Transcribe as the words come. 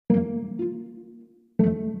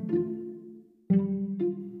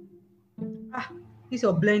This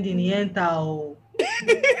your blending enter. Oh.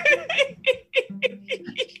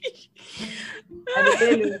 I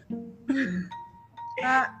tell you.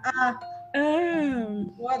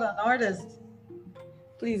 What an artist.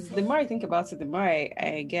 Please, the more I think about it, the more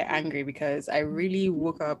I get angry because I really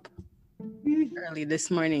woke up early this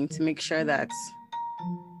morning to make sure that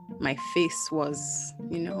my face was,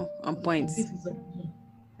 on point.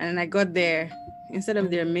 And I got there, instead of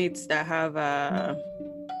their mates that have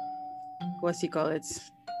what's you call it?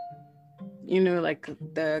 Like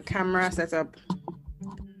the camera setup.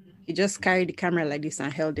 He just carried the camera like this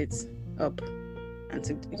and held it up and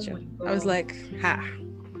took the picture. I was like, ha.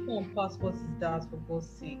 What passport is that, for God's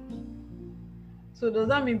sake? So does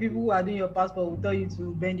that mean people who are doing your passport will tell you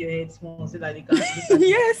to bend your head small so that they can look at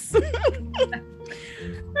yes.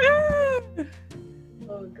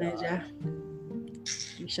 Oh God.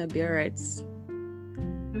 We shall be alright.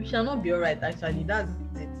 We shall not be alright, actually. That's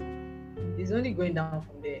it. It's only going down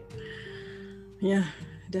from there. Yeah,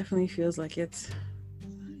 definitely feels like it.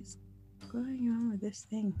 What is going on with this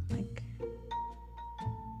thing? Like,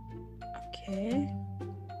 okay.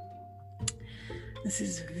 This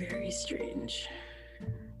is very strange.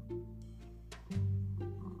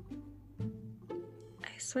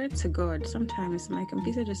 I swear to God, sometimes my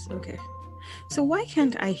computer just okay. So why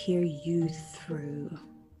can't I hear you through?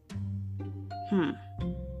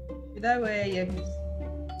 Did I wear earpiece?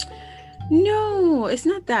 No, it's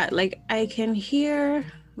not that. Like I can hear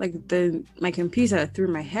like my computer through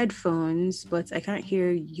my headphones, but I can't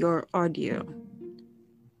hear your audio.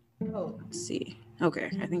 Oh. Let's see. Okay,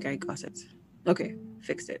 I think I got it. Okay,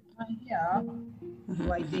 fixed it. Yeah.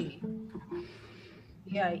 Why did?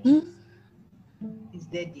 Yeah, it's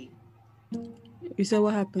dead. You said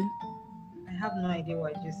what happened? I have no idea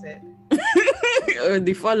what you said.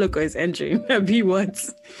 The follower is entering. Be what?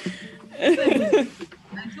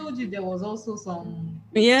 I told you there was also some.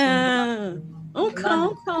 Yeah. Okay.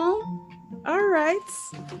 All right.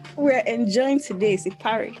 We're enjoying today's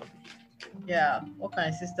party. Yeah. What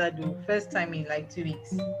can my sister do? First time in like 2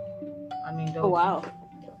 weeks. I mean, oh wow.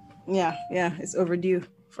 Yeah. It's overdue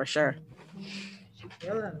for sure.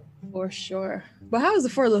 For sure. But how is the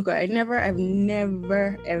Four Loko? I've never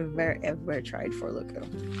ever tried Four Loko.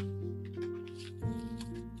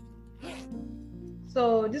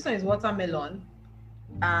 So this one is watermelon,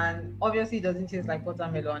 and obviously it doesn't taste like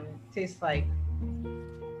watermelon. It tastes like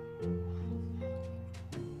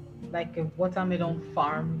a watermelon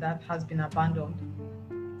farm that has been abandoned.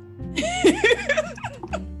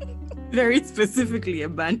 Very specifically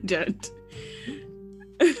abandoned.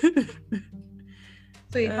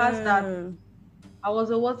 So it has that. I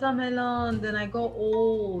was a watermelon, then I got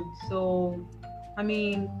old. So, I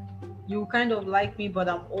mean, you kind of like me, but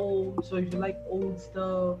I'm old. So if you like old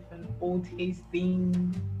stuff and old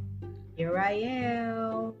tasting, here I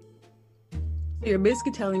am. You're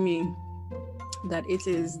basically telling me that it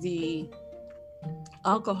is the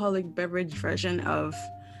alcoholic beverage version of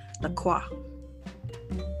La Croix.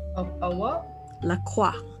 Of a what? La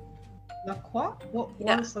Croix. La Croix? What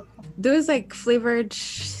is La Croix? Those like flavored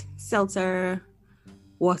seltzer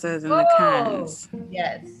waters in the cans.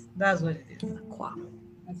 Yes, that's what it is. La Croix.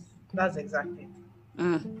 That's exactly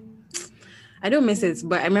it. I don't miss it,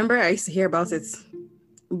 but I remember I used to hear about it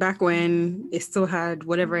back when it still had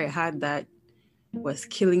whatever it had that was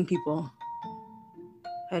killing people.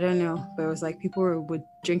 I don't know, but it was like people would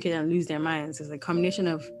drink it and lose their minds. It's like a combination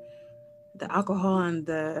of the alcohol and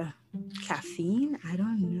the caffeine. I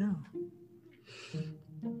don't know.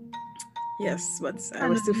 Yes, but I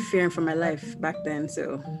was still fearing for my life back then,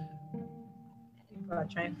 so. People are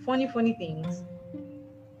trying funny things.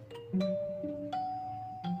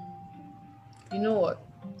 You know what?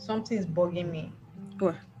 Something's bugging me.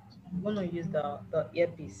 What? I'm gonna use the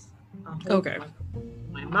earpiece. Okay.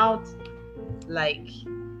 My mouth like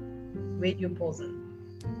radio pausing.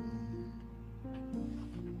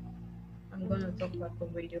 I'm gonna talk like a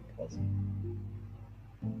radio pausing.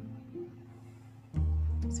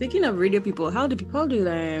 Speaking of radio people, how do people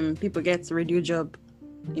get a radio job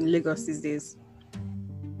in Lagos these days?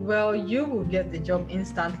 Well, you will get the job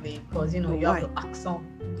instantly because you have the accent.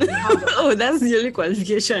 Oh, that's the only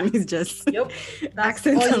qualification. It's just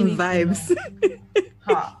accent and vibes.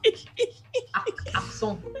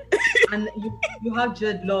 Accent. And you have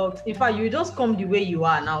dreadlocks. In fact, you just come the way you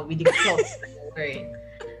are now with the clothes that you're wearing.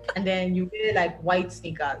 And then you wear like white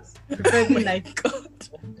sneakers. Preferably like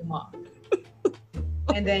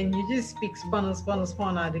and then you just speak spun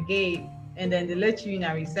at the gate, and then they let you in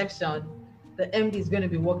a reception. The MD is going to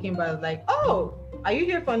be walking by like, oh, are you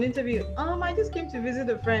here for an interview? I just came to visit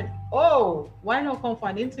a friend. Oh, why not come for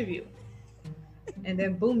an interview? And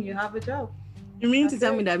then boom, you have a job. You mean to That's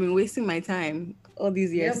tell me it. that I've been wasting my time all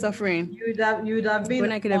these years Yep. suffering You'd have when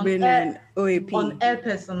been I could have been an on OAP? air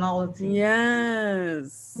personality.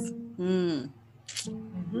 Yes. Hmm.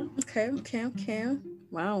 Mm-hmm. Okay.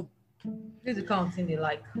 Wow. This is the kind of thing they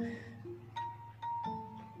like. That's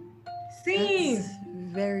Since,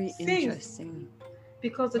 very since, interesting.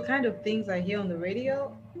 because the kind of things I hear on the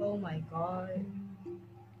radio, oh my god,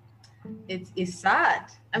 it's sad.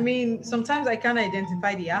 I mean, sometimes I can't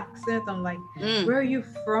identify the accent. I'm like, Mm. where are you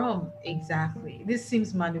from exactly? This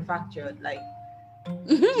seems manufactured. Like,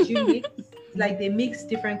 did you mix? Like they mix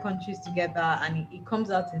different countries together, and it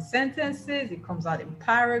comes out in sentences. It comes out in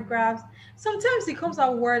paragraphs. Sometimes it comes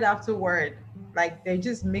out word after word. Like they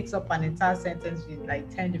just mix up an entire sentence with like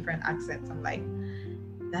 10 different accents. I'm like,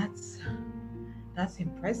 that's that's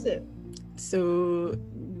impressive. So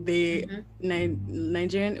the Mhm.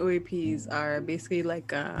 Nigerian OAPs are basically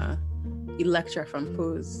like Electra from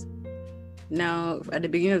Pose. Now, at the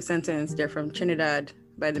beginning of sentence, they're from Trinidad.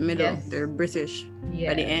 By the middle, Yes, they're British.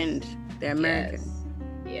 By the yes, end, they're American.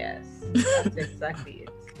 yes, yes. That's exactly it.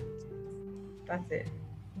 That's it.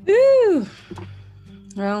 Woo!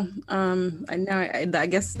 Well, I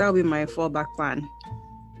guess that'll be my fallback plan.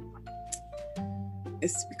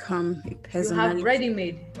 Is to become a You have personality.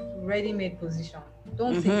 ready-made position.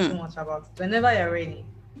 Don't think too Mm-hmm. much about it. Whenever you're ready,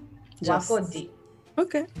 work all Just day.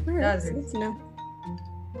 okay. All right. That's That's it. good to know.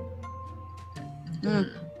 Mm.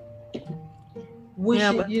 Mhm. We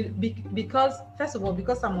Yeah, should but because first of all,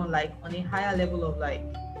 because I'm on a higher level of like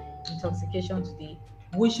intoxication today,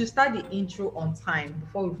 we should start the intro on time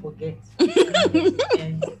before we forget. And not let it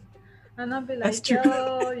end. And I'll be that's like, true.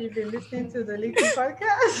 yo, you've been listening to the Leaky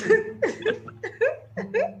podcast.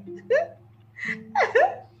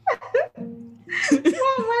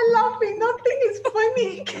 Why am I laughing? Nothing is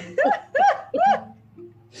funny.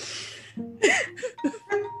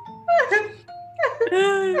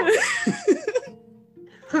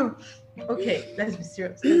 Okay, let's be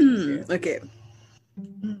serious. Let's be serious. Okay.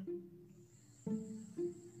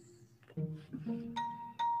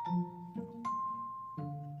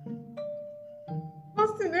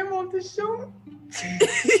 What's the name of the show?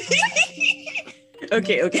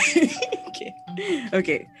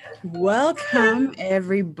 Okay. Welcome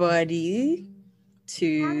everybody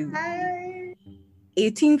to Hi.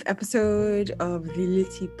 18th episode of the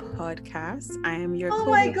Litty Podcast. I am your Oh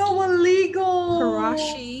my god, we're legal.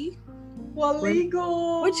 Karashi. We're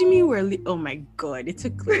legal. What do you mean we're oh my god, it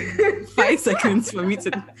took like 5 seconds for me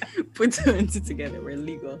to put two and two together. We're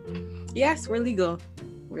legal. Yes, we're legal.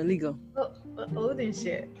 We're legal. Old and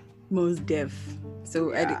shit. Most deaf.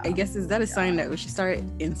 So Yeah. I guess is that a sign that we should start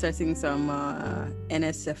inserting some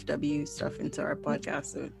NSFW stuff into our podcast?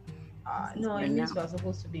 So No, right it means now. we're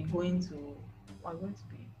supposed to be going to. We're going to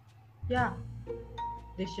be. Yeah.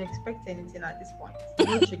 They should expect anything at this point.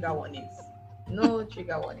 No trigger warnings. No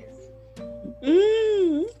trigger warnings.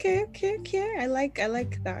 Okay. I like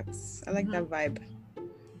that. I like that vibe.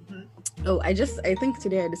 Mhm. Oh, I think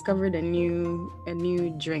today I discovered a new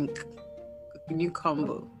drink, a new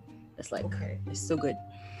combo. It's like It's so good.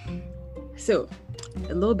 So,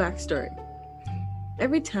 a little backstory.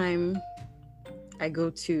 Every time I go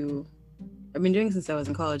to, I've been doing it since I was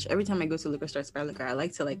in college. Every time I go to liquor store to buy liquor, I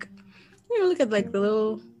like to look at like the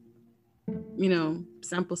little,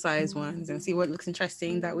 sample size ones and see what looks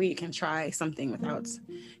interesting. That way you can try something without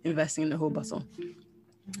investing in the whole bottle.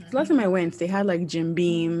 So last time I went, they had like Jim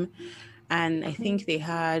Beam, and I think they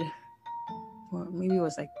had, well, maybe it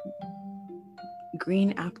was like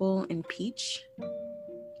green apple and peach.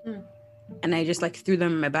 And I just like threw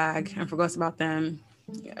them in my bag and forgot about them.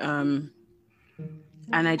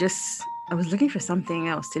 And I was looking for something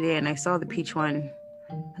else today, and I saw the peach one,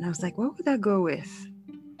 and I was like, what would that go with?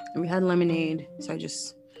 And we had lemonade, so I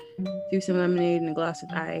just threw some lemonade in a glass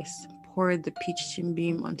with ice, poured the peach Jim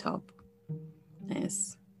Beam on top, and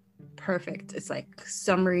it's perfect. It's like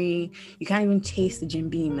summery. You can't even taste the Jim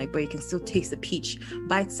Beam, but you can still taste the peach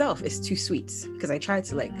by itself. It's too sweet because I tried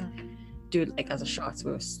to do it as a shot, but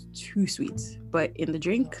it was too sweet. But in the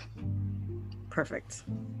drink, perfect.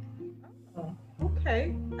 Oh,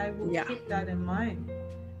 okay. I will keep that in mind.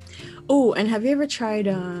 Oh, and have you ever tried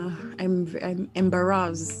I'm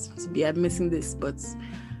embarrassed to be admitting this, but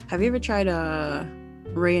have you ever tried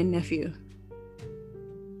Ray and Nephew,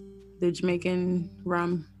 the Jamaican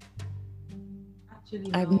rum?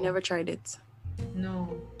 Actually, I've no. never tried it. No,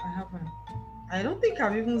 I haven't. I don't think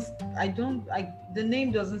the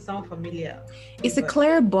name doesn't sound familiar. It's a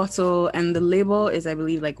clear bottle, and the label is, I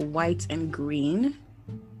believe, like white and green.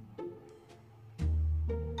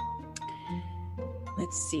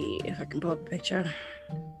 Let's see if I can pull up a picture.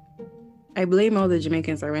 I blame all the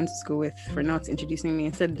Jamaicans I went to school with for not introducing me.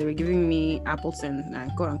 Instead, they were giving me Appleton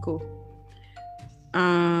and quote unquote.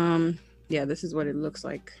 Yeah, this is what it looks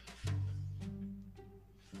like.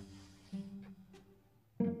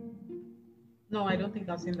 No, I don't think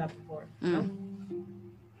I've seen that before. No.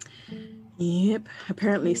 Yep.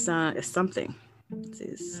 Apparently, it's something. It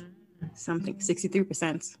is something.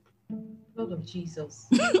 63%. Lord of Jesus.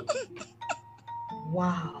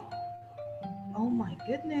 Wow. Oh my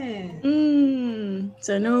goodness.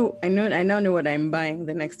 So I now know what I'm buying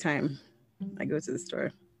the next time I go to the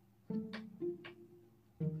store.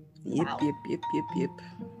 Yep.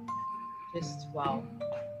 Just wow.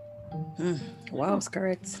 Wow,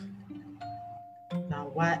 Scarlett. Now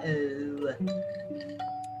what is...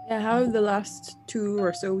 Yeah, how have the last 2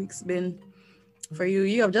 or so weeks been for you?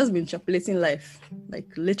 You have just been chocolating life, like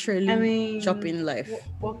literally chopping life.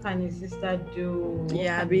 What can your sister do?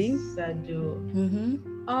 Yeah,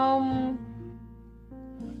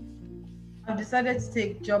 I've decided to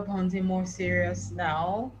take job hunting more serious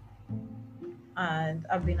now, and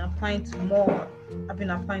I've been applying to more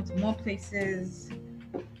places,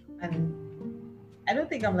 and I don't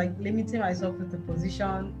think I'm like limiting myself with the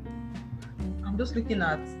position. I'm just looking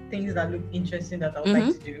at things that look interesting that I would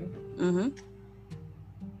like to do.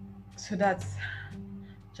 So that's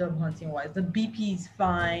job hunting wise. The BP is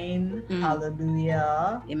fine.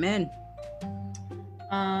 Hallelujah. Amen.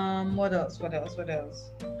 What else?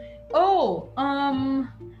 Oh,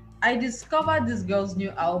 I discovered this girl's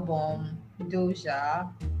new album, Doja.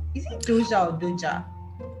 Is it Doja or Doja?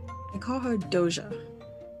 I call her Doja.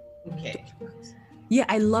 Okay. Yeah,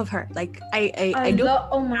 I love her. Like I don't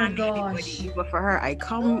oh my gosh. But for her, I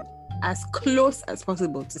come as close as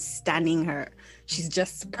possible to standing her. She's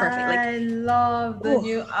just perfect. I love the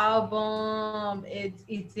new album.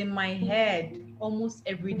 It's in my head almost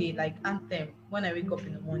every day, like anthem when I wake up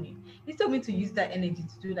in the morning. He told me to use that energy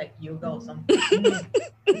to do like yoga or something.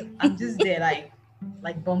 I'm just there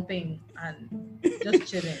like bumping and just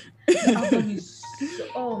chilling. The album is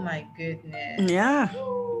oh my goodness. Yeah.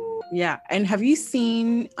 And have you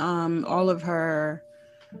seen all of her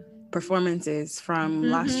performances from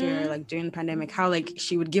last year, like during the pandemic, how like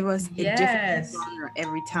she would give us a different genre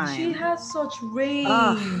every time? She has such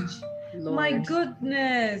range. My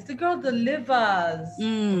goodness, the girl delivers.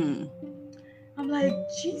 I'm like,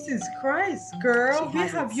 Jesus Christ, girl, where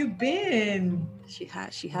have you been? She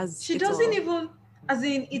doesn't all. Even, as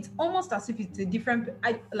in, it's almost as if it's a different,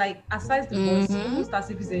 aside the voice, almost as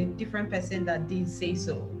if it's a different person that did say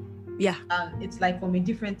so. Yeah. It's like from a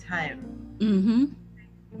different time.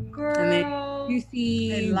 Girl, and then you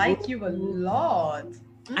see, I like you a lot.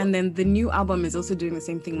 And then the new album is also doing the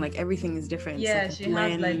same thing. Like everything is different. Yeah, she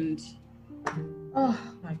has like. Oh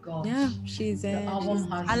my gosh. Yeah, she's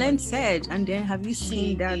talented. And then have you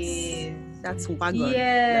seen that's Wagon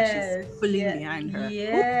that she's pulling behind her?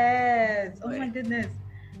 Yes. Oh my goodness.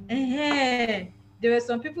 There were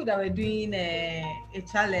some people that were doing a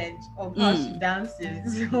challenge of how she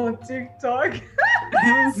dances on TikTok. I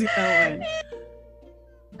haven't seen that one.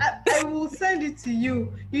 I will send it to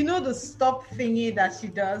you. You know the stop thingy that she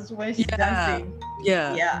does when she's dancing?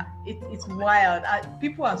 Yeah. It's wild.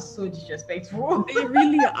 People are so disrespectful. They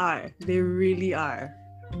really are.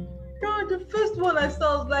 God, the first one I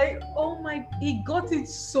saw, I was like, oh my, he got it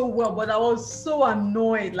so well, but I was so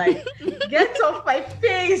annoyed. Like, get off my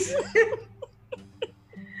face.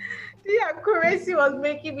 The accuracy was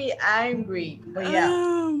making me angry. But yeah.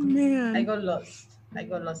 Oh man. I got lost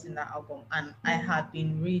in that album, and I had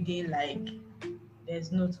been reading like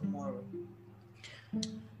there's no tomorrow.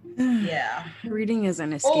 Yeah. Reading is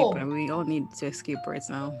an escape, and we all need to escape right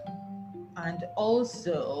now. And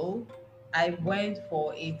also, I went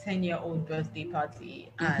for a 10-year-old birthday party,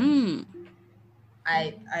 and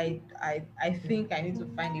I think I need to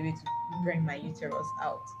find a way to bring my uterus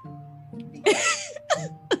out. Because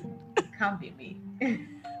it can't be me.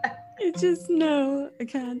 It just I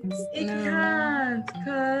can't. It can't,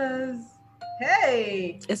 because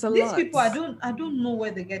hey, it's these lot. People, I don't know where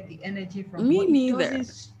they get the energy from. Me neither. It doesn't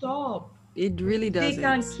stop. It really doesn't. They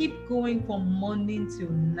can keep going from morning till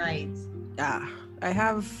night. Yeah, I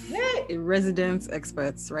have resident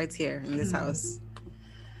experts right here in this house.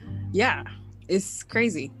 Yeah, it's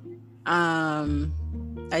crazy. I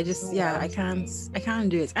can't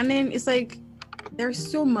do it. And then it's like there's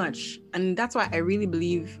so much, and that's why I really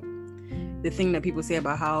believe the thing that people say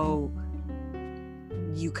about how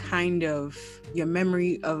your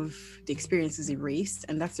memory of the experience is erased,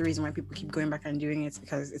 and that's the reason why people keep going back and doing it,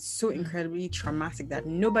 because it's so incredibly traumatic that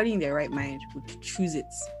nobody in their right mind would choose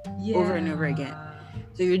it over and over again.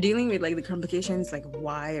 So you're dealing with like the complications, like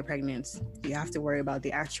why you're pregnant. You have to worry about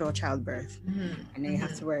the actual childbirth, and then you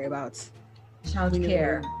have to worry about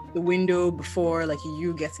Childcare. the window before like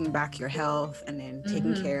you getting back your health, and then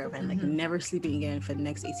taking care of, and like never sleeping again for the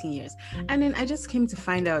next 18 years. And then I just came to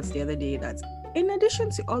find out the other day that in addition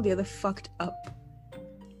to all the other fucked up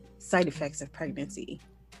side effects of pregnancy,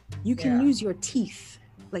 you can lose your teeth.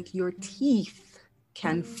 Like your teeth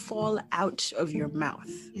can fall out of your mouth.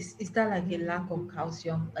 Is that like a lack of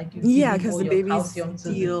calcium? Like because the babies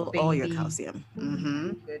steal all your calcium.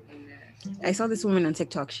 I saw this woman on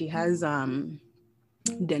TikTok. She has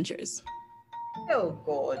dentures. Oh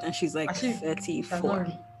God! And she's like 34.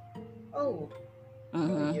 Oh.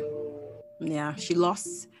 Yeah, she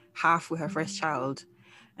lost half with her first child,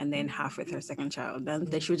 and then half with her second child. And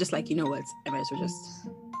then she was just like, you know what? I might as well just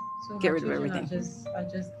get rid of everything. Are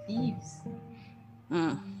just thieves.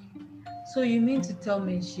 So you mean to tell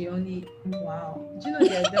me she only... Wow. Do you know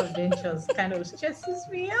the idea of dentures kind of stresses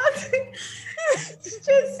me out?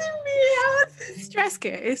 Stressing me out. Stress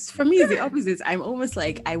care. It's, for me, it's the opposite. I'm almost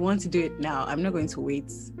like, I want to do it now. I'm not going to wait.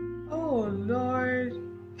 Oh, Lord.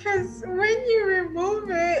 Because when you remove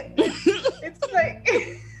it, it's like...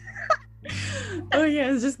 Oh,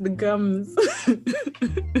 yeah, it's just the gums.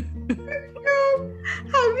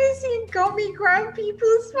 Have you seen gummy crab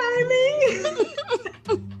people smiling?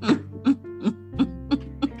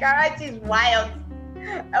 Garage is wild.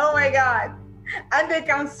 Oh my God. And they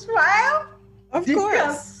can smile? Of they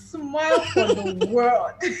course. They can smile for the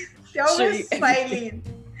world. They're always smiling.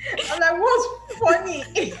 I'm like, what's funny?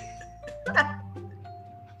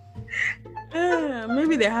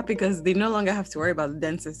 Maybe they're happy because they no longer have to worry about the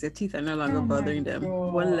dentist. Their teeth are no longer bothering them.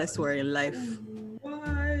 One less worry in life.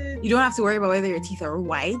 You don't have to worry about whether your teeth are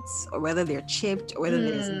white or whether they're chipped or whether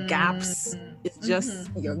there's gaps. It's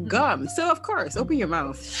just your gums. So of course, open your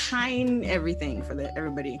mouth, shine everything for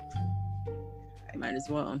everybody. I might as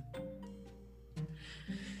well.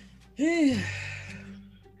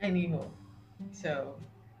 Anyhow, so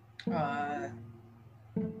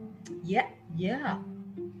yeah.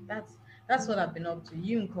 That's what I've been up to.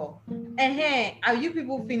 You call. Are you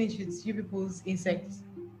people finished with you people's insects?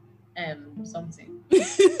 Something.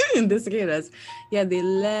 The cicadas. Yeah, they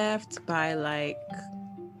left by like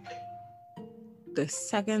the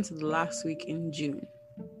second to the last week in June.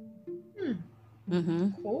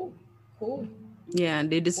 Cool. Yeah, and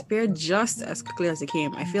they disappeared just as quickly as they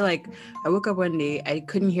came. I feel like I woke up one day, I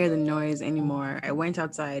couldn't hear the noise anymore. I went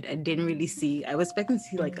outside, I didn't really see. I was expecting to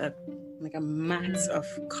see like a mat of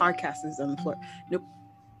carcasses on the floor. Nope.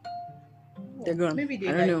 They're gone. Maybe they,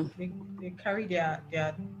 I don't know. They carry their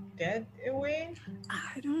dead away.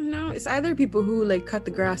 I don't know. It's either people who like cut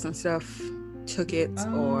the grass and stuff took it,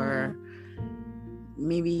 or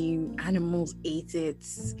maybe animals ate it.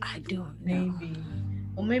 I don't know. Maybe.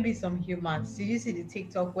 Or maybe some humans. Did you see the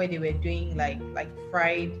TikTok where they were doing like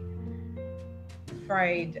fried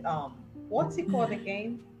what's it called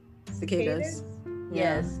again? Cicadas.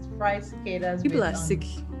 Yes, fried cicadas. People are sick.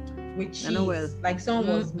 With cheese. Like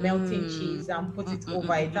someone was melting cheese and put it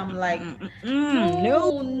over it. I'm like,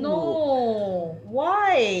 no.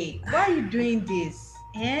 Why are you doing this?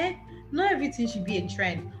 Not everything should be a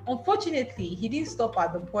trend. Unfortunately, he didn't stop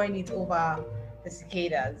at the pouring it over the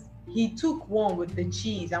cicadas. He took one with the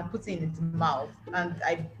cheese and put it in his mouth, and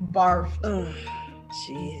I barfed. Oh,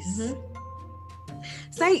 jeez.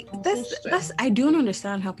 It's like that's I don't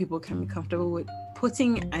understand how people can be comfortable with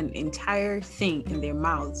putting an entire thing in their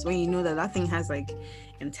mouths when you know that thing has like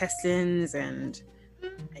intestines and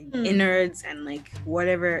like innards and like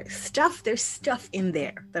whatever stuff. There's stuff in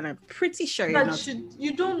there that I'm pretty sure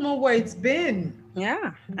you don't know where it's been.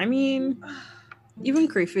 Yeah, I mean, even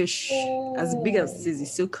crayfish, as big as it is, he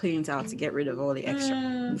still cleans out to get rid of all the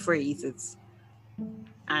extra before he eats it.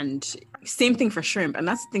 And same thing for shrimp. And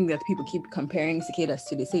that's the thing that people keep comparing cicadas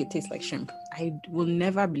to. They say it tastes like shrimp. I will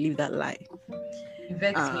never believe that lie. It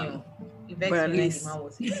vexed me. It vexed me when the man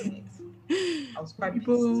was eating it. I was quite pissed.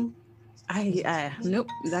 Nope,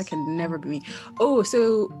 that can never be me. Oh,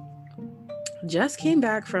 so just came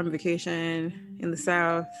back from vacation in the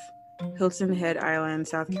South, Hilton Head Island,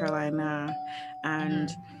 South Carolina. And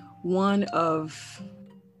one of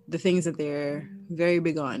the things that they're very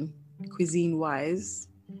big on, cuisine-wise,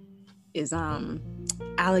 is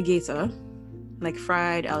alligator, like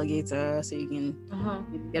fried alligator, so you can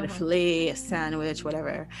get a fillet, a sandwich,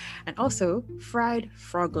 whatever, and also fried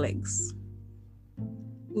frog legs.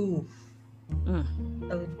 Ooh,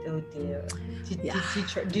 Oh dear. Did Yeah. you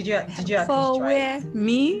at least For try where? it?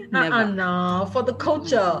 Me? Never. No, for the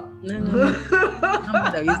culture. No.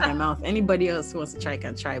 I'm gonna use my mouth. Anybody else who wants to try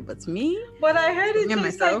can try, but me? But I heard it Me and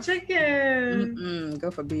tastes like myself? chicken.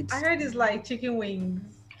 God forbid. I heard it's like chicken wings.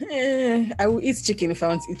 I will eat chicken if I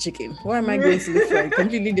want to eat chicken. Why am I going to look for a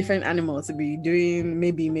completely different animal to be doing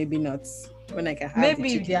maybe not when I can have Maybe the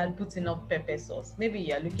if they chicken? had put enough pepper sauce. Maybe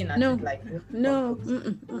you're looking at No, it like no.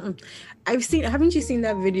 Haven't you seen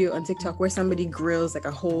that video on TikTok where somebody grills like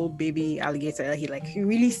a whole baby alligator? He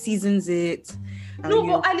really seasons it. No,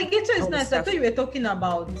 but alligator is all the nice. I stuff. thought you were talking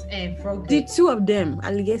about frog The leg. two of them,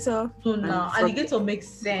 alligator. So and now frog leg. alligator makes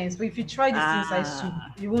sense, but if you try this inside soup,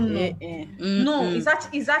 you won't know. Mm-mm. No,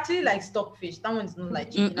 it's actually like stockfish. That one is not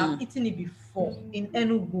like chicken. I've eaten it before in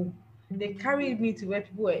Enugu. They carried me to where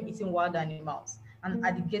people were eating wild animals, and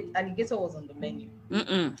alligator was on the menu.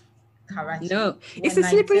 Karachi. No, it's a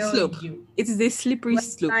slippery slope. It is a slippery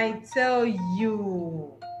slope. I tell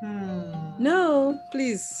you. No,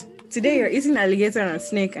 please. Today you're eating alligator and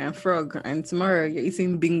snake and frog, and tomorrow you're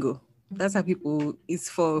eating bingo. That's how people eat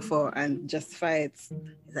for and justify it.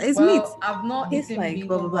 It's meat. I've not Tastes eaten like bingo,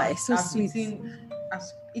 blah blah blah. but It's so sweet. I've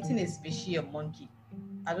eaten a species of monkey.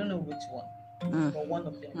 I don't know which one, but one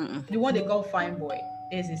of them. The one they call fine boy.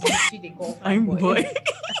 There's a species they call fine boy.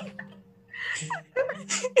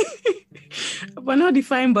 But not the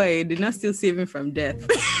fine boy. They're not still saving from death.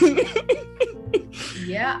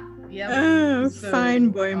 Yeah.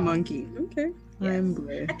 Fine boy monkey. Okay. Fine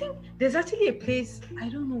boy. I think there's actually a place, I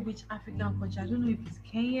don't know which African country, I don't know if it's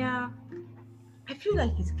Kenya. I feel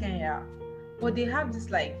like it's Kenya. But they have this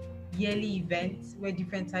like yearly event where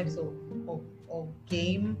different types of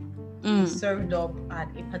game is served up at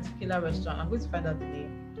a particular restaurant. I'm going to find out the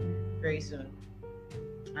name very soon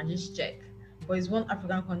and just check. But it's one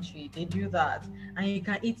African country, they do that, and you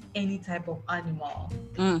can eat any type of animal.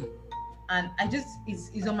 And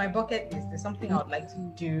it's on my bucket list. There's something I would like to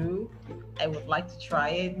do. I would like to try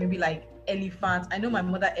it. Maybe like elephants. I know my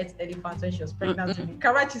mother ate elephants when she was pregnant with me.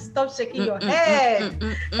 Karachi, stop shaking your head.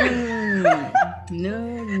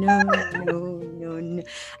 No.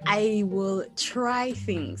 I will try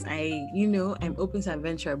things. I'm open to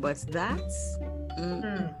adventure, but that's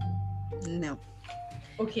no.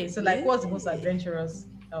 Okay, so like what's the most adventurous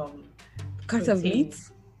cut of meat?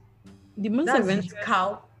 The most adventurous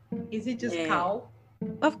cow. Is it just cow?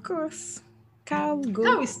 Of course. Cow, goat.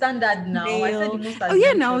 Cow is standard now. Nail. I said the most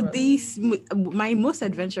adventurous. My most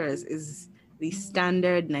adventurous is the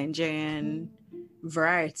standard Nigerian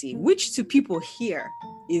variety, which to people here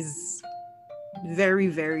is very,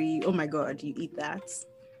 very, oh my God, you eat that.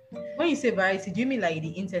 When you say variety, do you mean like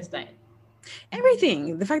the intestine?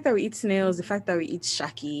 Everything. The fact that we eat snails, the fact that we eat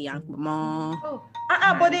shaki and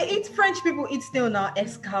but they eat, French people eat snail now,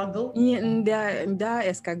 escargot. Yeah, and that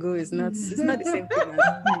escargot is not, it's not the same thing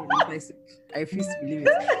as I refuse to believe it.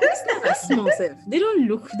 It's not a small self. They don't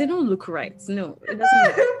look right. No, it doesn't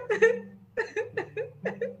look.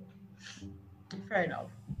 Fair enough.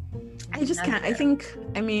 I just can't. I think,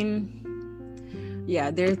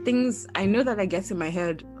 there are things I know that I get in my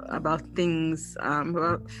head about things,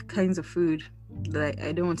 about kinds of food that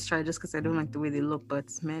I don't want to try just because I don't like the way they look. But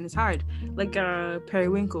man, it's hard. Like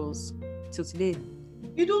periwinkles till today.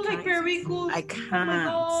 You don't like periwinkles? I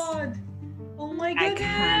can't. Oh my god. I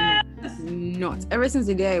can't. Not. Ever since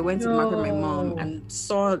the day I went to the market with my mom and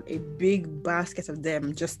saw a big basket of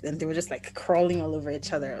them, and they were just like crawling all over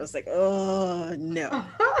each other. I was like, oh no.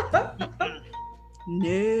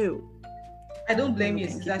 No. I don't blame you.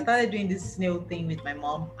 Since I started doing this snail thing with my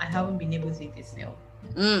mom, I haven't been able to eat a snail.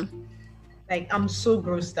 Like, I'm so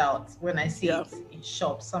grossed out when I see it in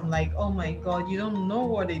shops. I'm like, oh my God, you don't know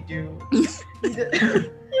what they do.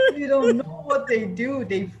 You don't know what they do.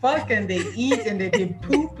 They fuck and they eat and they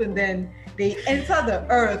poop and then they enter the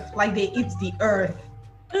earth like they eat the earth.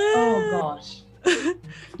 Oh gosh.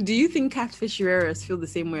 Do you think catfish rearers feel the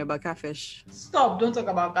same way about catfish? Stop! Don't talk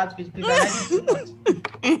about catfish, please. I like it too much.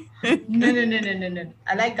 No.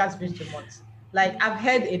 I like catfish too much. Like, I've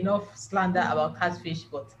heard enough slander about catfish,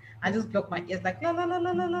 but I just block my ears like la la la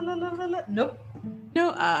la la la la la la. Nope.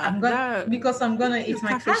 No, I'm gonna eat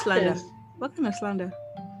my catfish. Slander. What kind of slander?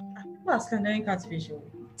 People are slandering catfish.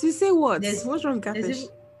 To say what? What's wrong with catfish?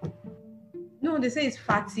 No, they say it's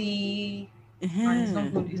fatty. And it's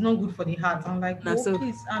not good. It's not good for the heart. I'm like, please,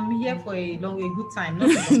 I'm here for a good time,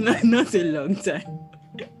 not a long time.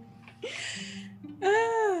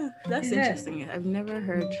 That's interesting. I've never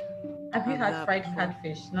heard. Have you had fried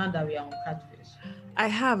catfish? Now that we are on catfish, I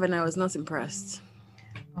have, and I was not impressed.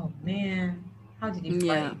 Oh man, how did you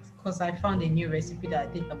fry it? Because I found a new recipe that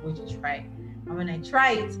I think I'm going to try. And when I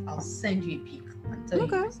try it, I'll send you a pic and tell you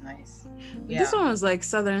Okay. if it's nice. Yeah. This one was like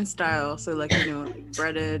southern style, so like, you know, like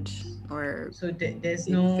breaded or So there's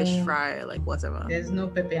maybe no fish fry, like whatever. There's no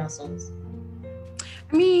pepper and salt.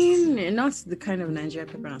 I mean, not the kind of Nigerian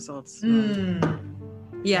pepper and salt. No.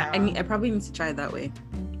 Yeah, I probably need to try it that way.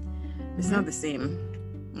 It's not the same.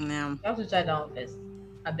 No. You have to try that one first.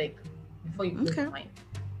 I beg. Before you close mine.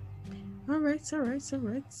 All right.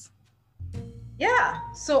 Yeah.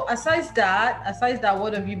 So aside that,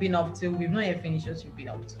 what have you been up to? We've not yet finished what you've been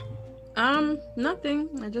up to. Nothing.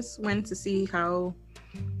 I just went to see how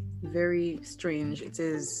very strange it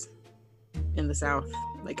is in the South.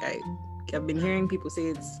 Like I've been hearing people say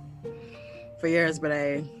it's for years, but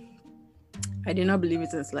I did not believe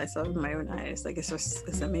it until I saw it with my own eyes. Like it's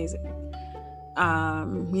amazing.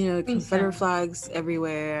 You know, Confederate flags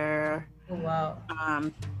everywhere. Oh wow.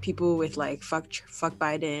 People with like fuck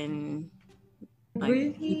Biden, like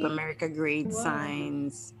really? Keep America Great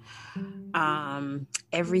signs.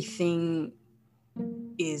 Everything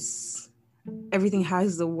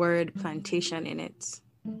has the word plantation in it.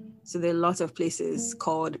 So there are lots of places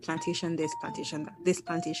called plantation this, plantation that, this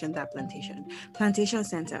plantation, that plantation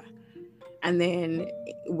center. And then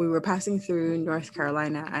we were passing through North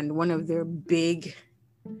Carolina, and one of their big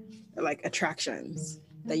like attractions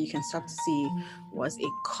that you can stop to see was a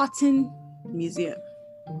cotton museum.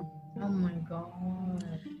 Oh my god.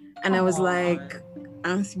 And I was like,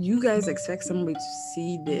 you guys expect somebody to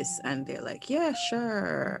see this? And they're like, yeah,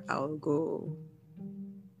 sure, I'll go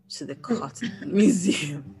to the cotton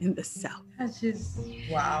museum in the South. That's just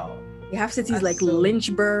wow. You have cities like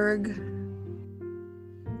Lynchburg.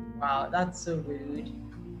 Wow, that's so rude.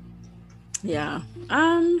 Yeah.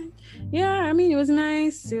 Yeah, I mean, it was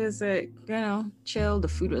nice. It was chill. The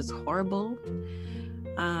food was horrible.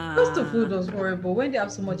 Because the food was horrible. When they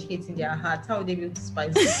have so much hate in their heart, how would they be able to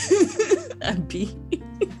spice it?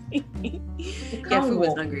 Yeah, food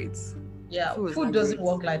was not great. Yeah, food doesn't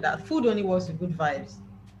work like that. Food only works with good vibes.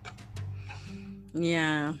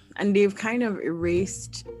 Yeah, and they've kind of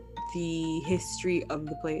erased the history of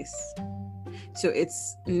the place. So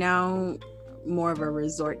it's now more of a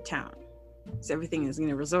resort town. So everything is,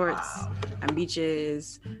 resorts and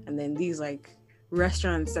beaches, and then these like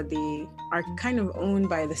restaurants that they are kind of owned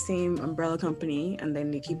by the same umbrella company, and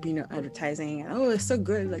then they keep advertising, and it's so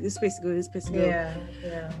good, like this place is good, this place is good.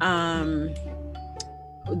 Yeah.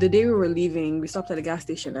 The day we were leaving, we stopped at a gas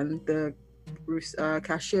station, and the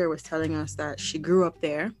cashier was telling us that she grew up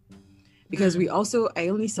there because I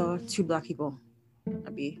only saw 2 Black people.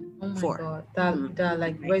 Maybe 4. God, that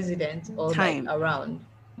like residents or like around.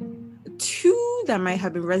 2 that might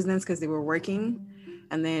have been residents because they were working,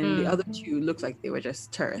 and then the other 2 looked like they were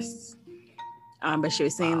just tourists. But she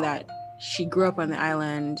was saying that she grew up on the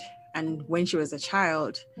island, and when she was a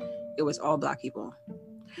child, it was all Black people.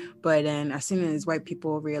 But then as soon as white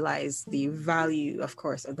people realized the value, of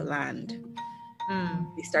course, of the land,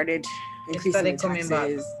 they started increasing the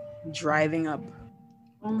taxes, driving up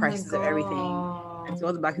prices of everything. And so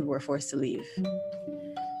all the Black people were forced to leave.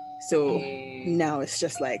 So now it's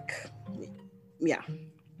just like, yeah,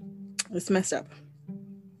 it's messed up.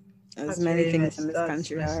 As many things in this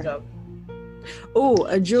country are. Oh,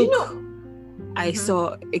 a joke. I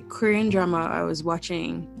saw a Korean drama I was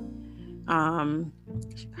watching.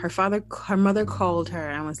 Her mother called her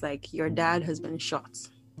and was like, your dad has been shot.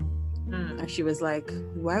 And she was like,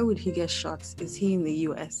 why would he get shot? Is he in the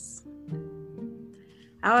US?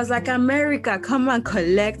 I was like, America, come and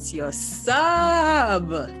collect your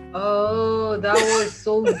sub. Oh, that was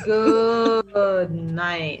so good.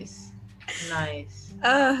 Nice. I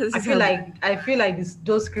feel like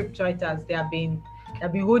those script writers, they have been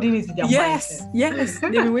holding it in their minds. Yes.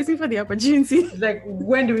 They've been waiting for the opportunity. It's like,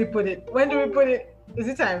 when do we put it? Is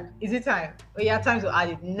it time? Oh yeah, time to add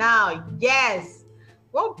it now. Yes.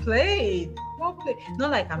 Well played.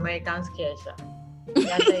 Not like Americans care.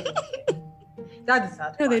 That is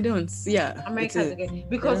hard. No, they don't. Yeah. Americans again.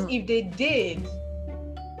 Because if they did,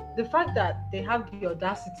 the fact that they have the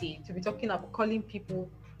audacity to be talking about calling people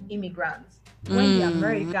immigrants when the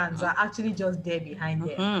Americans are actually just there behind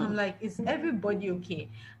them. I'm like, is everybody okay?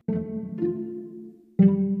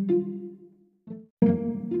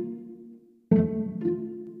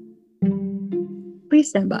 Please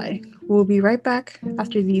stand by. We'll be right back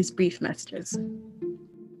after these brief messages.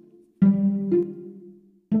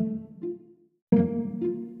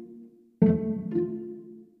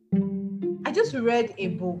 I just read a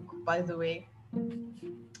book, by the way.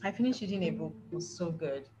 I finished reading a book. It was so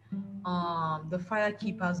good. The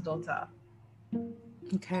Firekeeper's Daughter.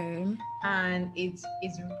 Okay. And it's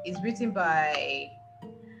written by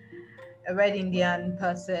a red Indian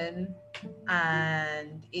person,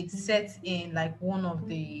 and it's set in like one of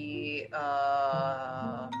the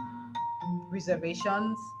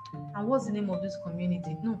reservations. And what's the name of this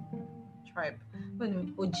community? No, tribe. Wait, no,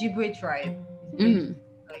 Ojibwe tribe. It's based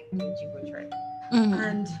Mm-hmm. like the Ojibwe tribe, Mm-hmm.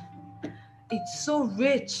 and it's so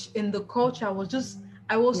rich in the culture. I was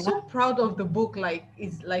Yeah. so proud of the book.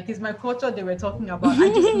 It's my culture they were talking about. I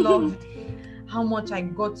just loved how much I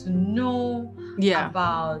got to know Yeah.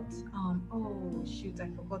 about oh shoot, I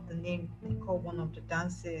forgot the name they call one of the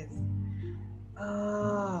dances.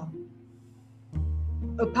 Uh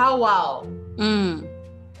a powwow. Mm.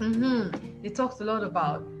 They talked a lot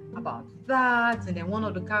about that, and then one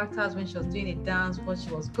of the characters when she was doing a dance, what she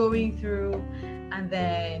was going through, and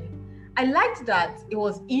then I liked that it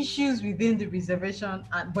was issues within the reservation,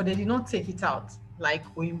 but they did not take it out like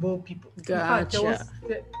Oimbo people. In fact, Gotcha.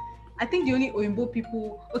 I think the only Oimbo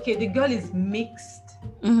people. Okay, the girl is mixed.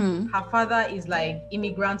 Mm-hmm. Her father is like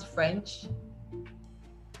immigrant French,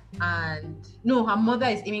 and no, her mother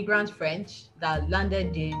is immigrant French that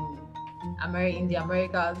landed in the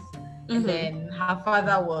Americas, and then her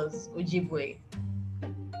father was Ojibwe.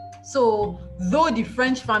 So though the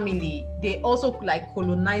French family, they also like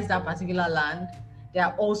colonized that particular land, they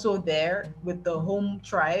are also there with the home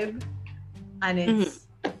tribe, and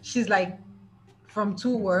she's like from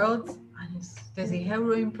two worlds, and there's a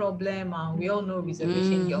heroin problem, and we all know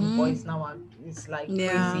reservation young boys now, and it's like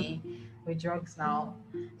Yeah. crazy with drugs now.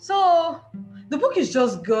 So the book is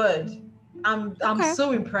just good. I'm Okay.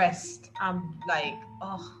 so impressed. I'm like,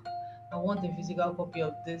 oh, I want a physical copy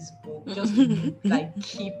of this book just to like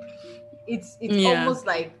keep. It's Yeah. almost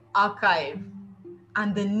like archive.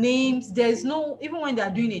 And the names, there's no, even when they're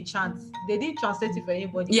doing a chant, they didn't translate it for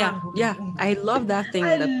anybody. Yeah. Go Yeah. Google. I love that thing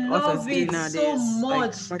I that authors love do it so nowadays. Like,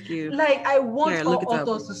 much. fuck you. Like, I want Yeah, all look it up.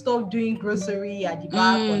 authors to stop doing grocery at the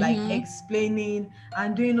back or like explaining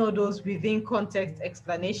and doing all those within context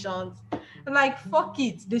explanations. Like, fuck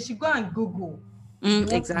it. They should go and Google if they want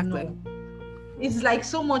to Exactly. know. It's like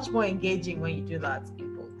so much more engaging when you do that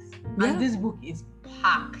in books. Yeah. And this book is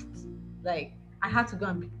packed. Like, I had to go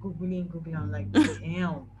and be Googling. I'm like,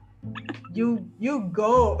 damn. You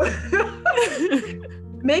go.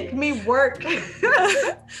 Make me work.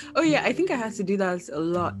 Oh yeah, I think I had to do that a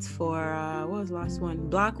lot for what was the last one?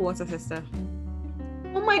 Black Water Sister.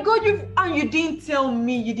 Oh my god, you didn't tell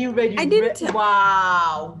me. You didn't read. I didn't.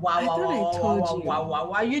 Wow. I thought I told you.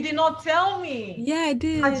 Wow. You did not tell me. Yeah, I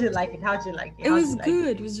did. How'd you like it? It was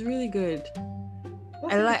good. It was really good.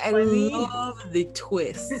 I love the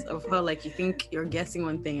twist of how like you think you're guessing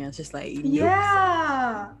one thing and it's just like nope.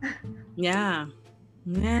 Yeah.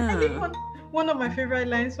 I think one of my favorite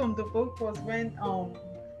lines from the book was when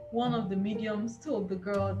one of the mediums told the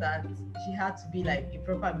girl that she had to be like a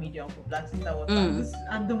proper medium for Black Sister Water.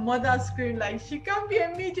 And the mother screamed like, she can't be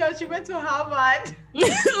a medium, she went to Harvard.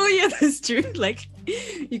 Oh yeah, that's true. Like,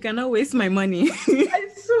 you cannot waste my money. I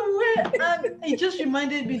swear. And it just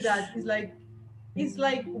reminded me that it's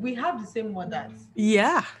like we have the same mothers.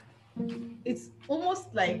 Yeah. It's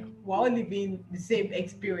almost like we're all living the same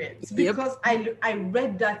experience because I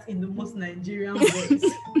read that in the most Nigerian voice.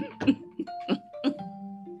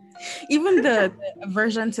 Even the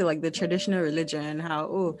version to like the traditional religion,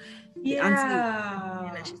 how the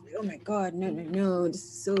auntie, and she's like, oh my god, no, this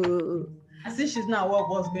is so. I think she's not aware of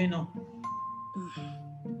what's going on.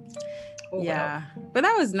 Yeah, but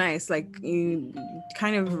that was nice, like you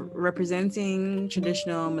kind of representing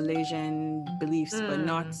traditional Malaysian beliefs, but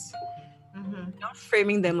not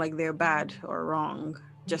framing them like they're bad or wrong,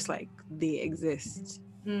 just like they exist.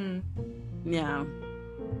 Yeah,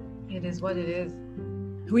 it is what it is.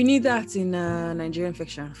 We need that in Nigerian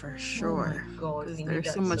fiction for sure. Oh my god,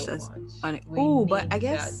 there's so much that's on it. But I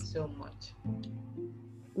guess so much.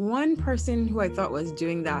 One person who I thought was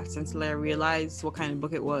doing that until I realized what kind of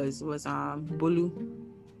book it was Bolu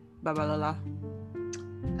Babalola,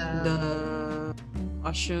 the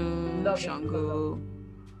Oshun Shango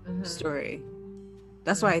story.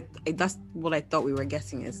 That's why that's what I thought we were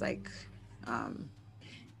getting is like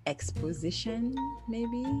exposition,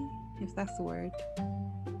 maybe, if that's the word.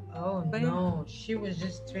 Oh no, she was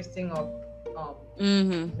just twisting up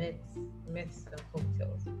myths and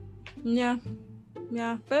folktales. Yeah,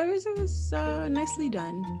 but it was nicely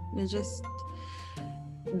done.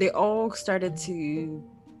 They all started to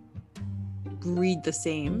read the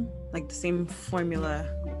same, like the same formula.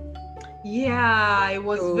 Yeah, it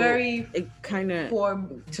was it kind of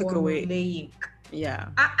took formulaic. Away. Yeah.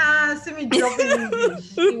 See me dropping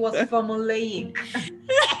English. It was formulaic.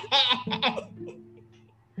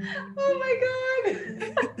 Oh my god.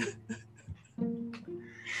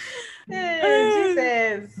 Hey,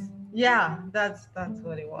 Jesus. Yeah, that's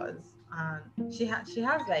what it was. And she has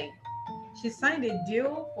like she signed a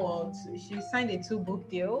deal for she signed a 2 book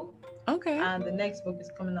deal, Okay. and the next book is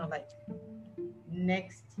coming out like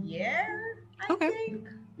next year, I Okay. think.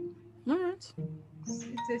 All right.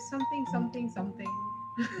 It's a something something something.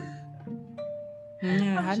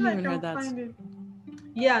 Yeah, I I'm hadn't sure I even can heard that. find it.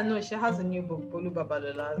 Yeah, no, she has a new book, Bolu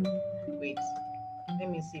Babalola. Wait, let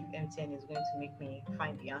me see if MTN is going to make me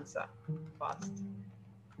find the answer fast.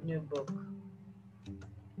 New book.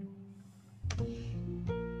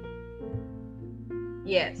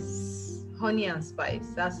 Yes, Honey and Spice.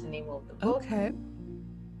 That's the name of the book. Okay.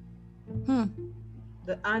 Hmm.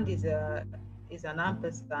 The and is an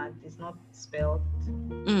ampersand. It's not spelled.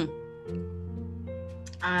 Mm.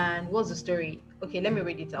 And what's the story? Okay, let me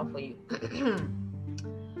read it out for you.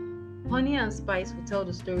 Honey and Spice will tell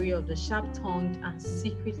the story of the sharp-tongued and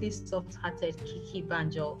secretly soft-hearted Kiki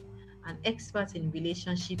Banjo, an expert in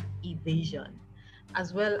relationship evasion,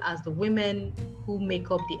 as well as the women who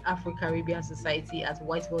make up the Afro-Caribbean Society at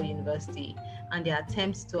Whitewell University and their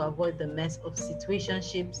attempts to avoid the mess of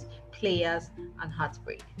situationships, players, and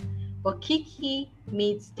heartbreak. But Kiki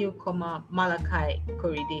meets newcomer Malachi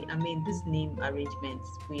Korede. I mean, this name arrangement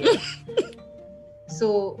is weird.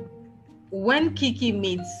 So when Kiki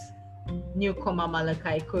meets newcomer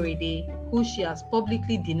Malachi Korede, who she has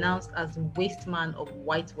publicly denounced as the waste man of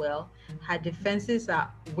Whitewell, her defenses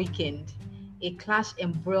are weakened. A clash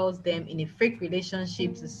embroils them in a fake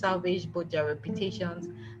relationship to salvage both their reputations,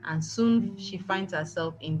 and soon she finds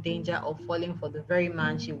herself in danger of falling for the very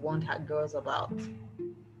man she warned her girls about.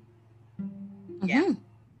 Yeah,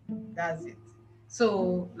 Mm-hmm. that's it.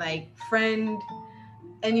 So, like, friend,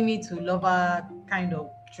 enemy to lover kind of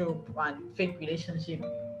trope and fake relationship.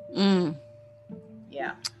 Mm.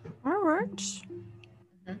 Yeah. All right.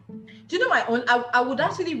 Mhm. Do you know my own? I would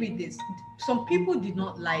actually read this. Some people did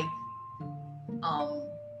not like um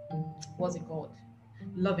what's it called?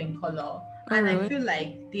 Love in Color. Oh, And I really? feel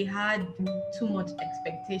like they had too much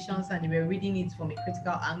expectations and they were reading it from a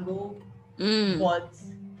critical angle. Mm. But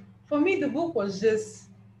for me the book was just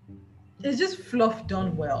it's just fluff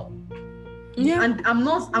done well. Yeah. And I'm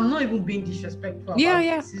not even being disrespectful Yeah, about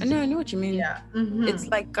yeah. this. I It's know, I just know what you mean. yeah. It's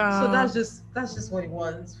like So that's just what it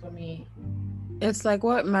was for me. it's like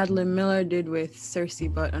what Madeline Miller did with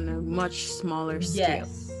Cersei, but on a much smaller scale.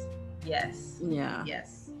 Yes, yes, Yeah.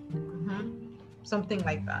 yes. Something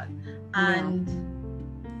like that. Yeah. And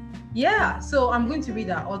yeah, so I'm going to read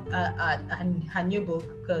her new book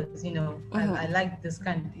because I Uh-huh. like this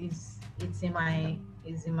kind. It's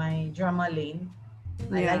in my drama lane.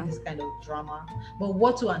 I like Yeah. this kind of drama. But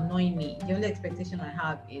what to annoy me, the only expectation I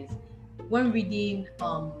have is when reading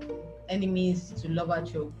enemies to lover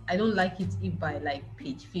trope, I don't like it if by like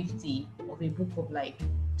page 50 of a book of like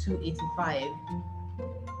 285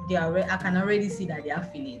 I can already see that they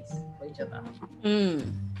have feelings for each other.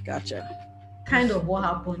 Mm. Gotcha. Kind of what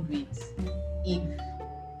happened with Eve.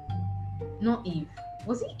 Not Eve.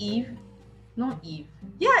 Was it Eve? Not Eve.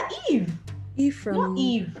 Yeah, Eve. E Not from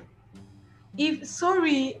Eve. Eve.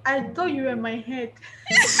 Sorry, I thought you were in my head.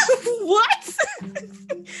 what?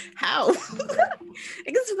 How?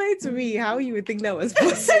 Explain to me how you would think that was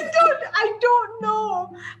possible. I don't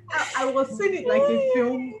know. I was seeing it like a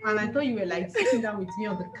film, and I thought you were like sitting down with me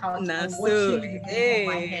on the couch Nah, and so watching the book on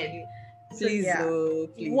my head. So please, yeah, oh,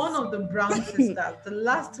 please. one of the Brown sisters, the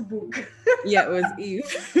last book. Yeah, it was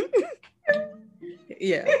Eve.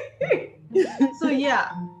 Yeah. So yeah,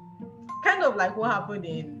 kind of like what happened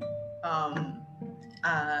in um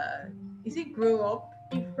is it Grow Up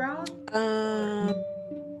Eve Brown?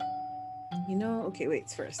 Okay, wait,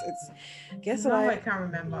 first. It's Guess Now I Alive, can't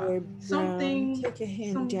remember. Boy Brown, Something Take a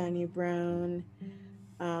Hint, Danny Brown.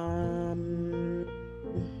 How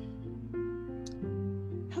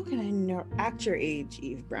can I know? Act Your Age,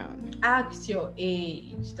 Eve Brown. Act Your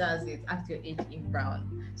Age. That's it. Act Your Age, Eve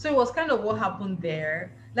Brown. So it was kind of what happened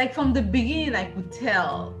there. Like from the beginning, I could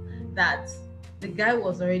tell that the guy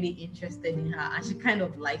was already interested in her, and she kind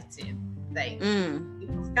of liked him. Like it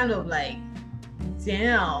was kind of like,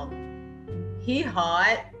 damn, he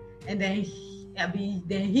hot, and then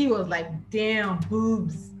he was like, damn,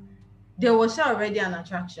 boobs. There was already an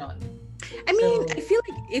attraction. I mean, I feel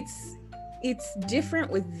like it's different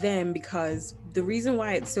with them because the reason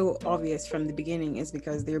why it's so obvious from the beginning is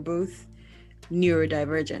because they're both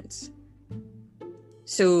neurodivergent.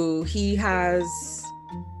 So he has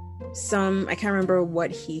I can't remember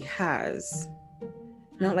what he has,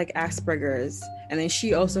 not like Asperger's, and then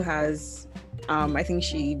she also has I think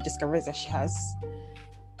she discovers that she has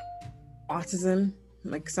autism,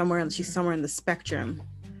 like she's somewhere in the spectrum,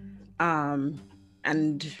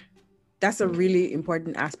 and that's a really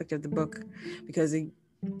important aspect of the book, because it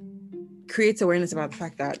creates awareness about the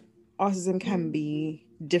fact that autism can be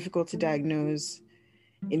difficult to diagnose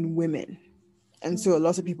in women, and so a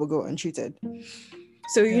lot of people go untreated.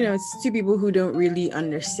 So it's two people who don't really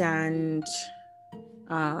understand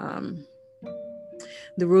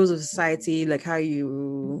the rules of society, like how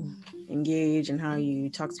you engage and how you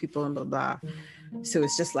talk to people and blah blah. So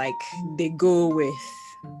it's just like they go with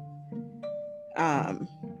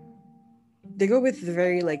the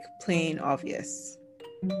very like plain obvious.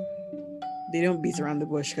 They don't beat around the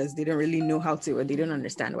bush because they don't really know how to, or they don't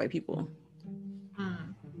understand why people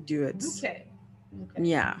do it. Okay.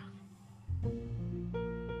 Yeah.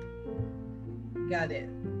 Got it.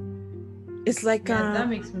 It's like that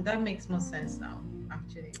makes more sense now,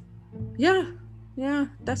 actually. Yeah.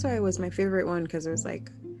 That's why it was my favorite one, because it was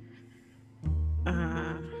like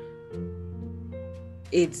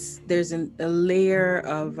there's a layer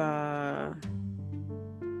of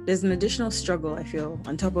there's an additional struggle, I feel,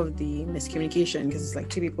 on top of the miscommunication, because it's like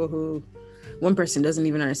two people who, one person doesn't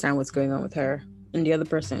even understand what's going on with her, and the other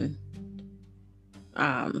person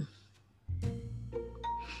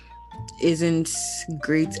isn't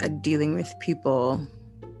great at dealing with people.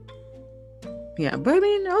 Yeah, but I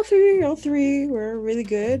mean, all three were really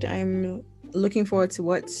good. I'm looking forward to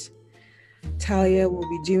what Talia will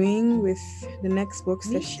be doing with the next books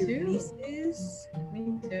that she releases.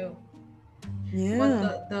 Me too. Yeah.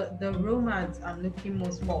 But the romance I'm looking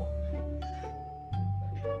most for.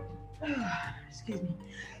 Excuse me.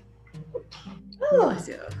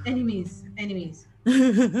 Enemies.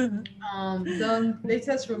 The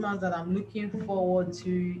latest romance that I'm looking forward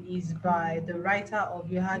to is by the writer of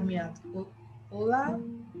You Had Me at Ola.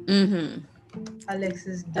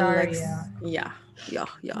 Alexis Daria. Yeah.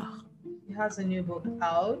 He has a new book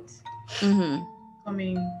out.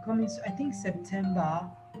 Coming I think September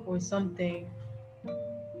or something.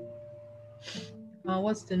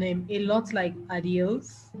 What's the name? A Lot Like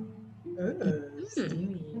Adios.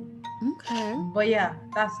 Okay. But yeah,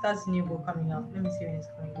 that's the new book coming out. Let me see when it's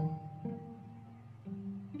coming out.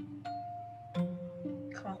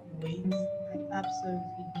 Can't wait. I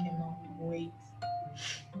absolutely cannot wait.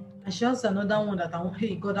 And she has another one that I'm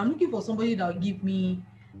looking for somebody that will give me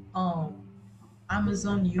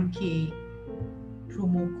Amazon UK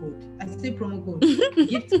promo code. I say promo code.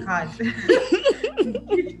 Gift card.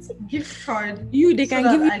 gift card. They can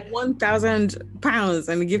give you £1,000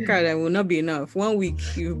 and a gift card that will not be enough. 1 week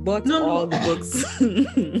you've bought all the books.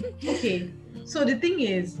 Okay. So the thing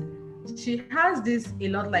is, she has this A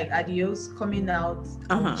Lot Like Adios coming out.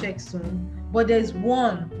 I'll check soon. But there's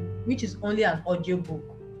one which is only an audiobook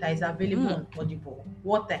that is available on Audible.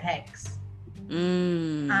 What the hex?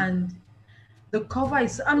 And the cover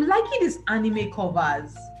is, I'm liking these anime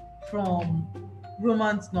covers from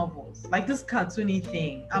romance novels, like this cartoony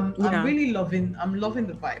thing. I'm really loving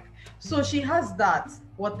the vibe. So she has that,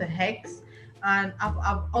 What the Hex, and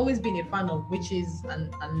I've always been a fan of witches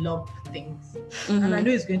and love things, and I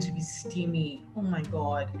know it's going to be steamy. Oh my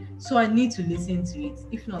god! So I need to listen to it.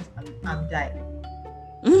 If not, I'm dying.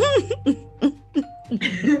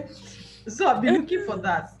 So I've been looking for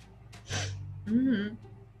that.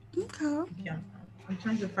 Okay. Yeah, I'm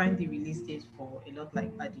trying to find the release date for A Lot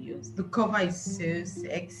Like Adios. The cover is so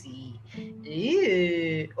sexy.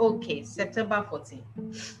 Ew. Okay, September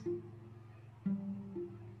 14th.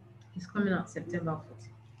 It's coming out September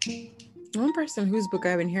 14th. One person whose book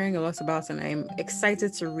I've been hearing a lot about and I'm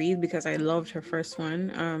excited to read because I loved her first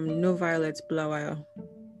one, No Violets, Blauwile.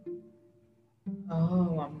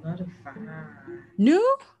 Oh, I'm not a fan. No?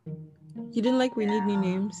 You didn't like We Need New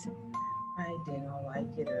Names? I didn't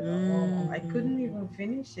like it at all. I couldn't even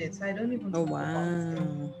finish it, so I don't even talk about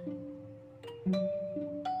it.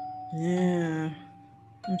 Yeah.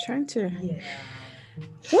 I'm trying to... Yeah.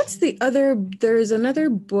 What's the other... There's another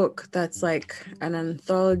book that's like an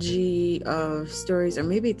anthology of stories, or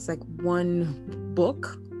maybe it's like one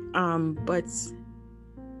book, but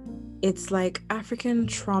it's like African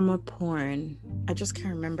trauma porn. I just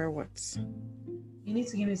can't remember what's... You need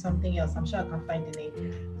to give me something else. I'm sure I can find the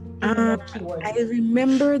name. I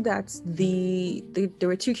remember that there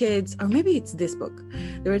were two kids, or maybe it's this book.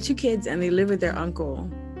 There were two kids and they live with their uncle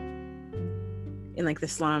in like the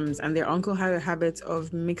slums, and their uncle had a habit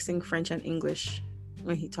of mixing French and English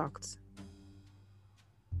when he talked.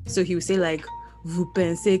 So he would say like, "Vous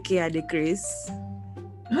pensez qu'il y a des crises?"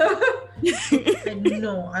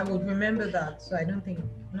 No, I would remember that. So I don't think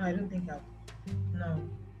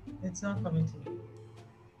it's not coming to me.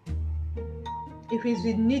 If it's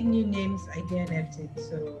with Need New Names, I DNF'd it,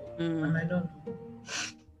 so and I don't know.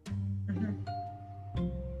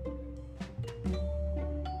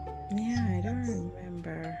 Yeah.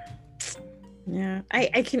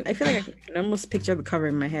 I feel like I can almost picture the cover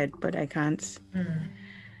in my head, but I can't.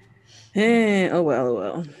 Oh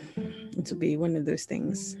well. It'll be one of those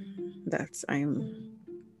things that I'm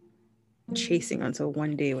chasing until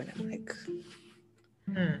one day when I'm like,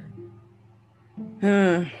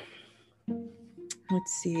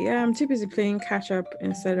 let's see. Yeah, I'm too busy playing catch up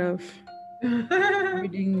instead of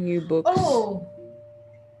reading new books. Oh,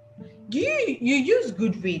 do you use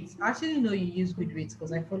Goodreads? I actually know you use Goodreads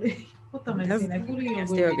because I follow. What am I saying? I follow you on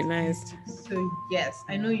Stay Goodreads. organized. So yes,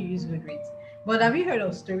 I know you use Goodreads. But have you heard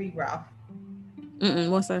of Storygraph?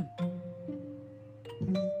 What's that?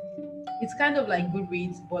 It's kind of like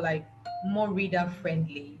Goodreads, but like more reader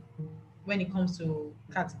friendly when it comes to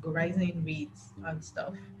categorizing reads and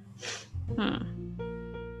stuff.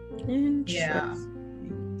 Yeah,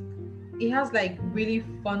 it has like really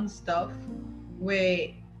fun stuff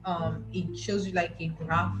where it shows you like a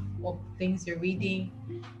graph of things you're reading.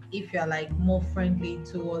 If you're like more friendly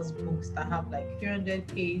towards books that have like 300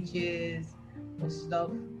 pages or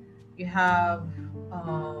stuff, you have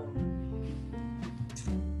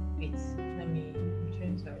wait, I'm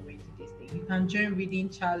trying to arrange this thing. You can join reading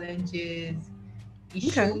challenges. It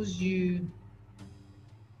shows you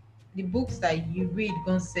the books that you read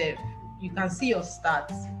gonna save. You can see your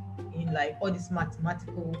stats in like all these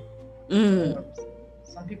mathematical forms.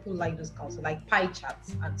 Some people like those kinds of like pie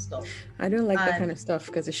charts and stuff. I don't like that kind of stuff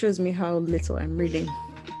because it shows me how little I'm reading.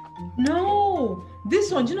 No,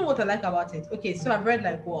 this one, do you know what I like about it? Okay, so I've read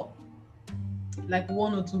like what? Like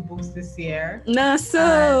 1 or 2 books this year. Nah,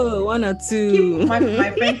 so 1 or 2.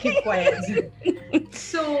 My friend keep quiet.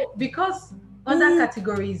 So because other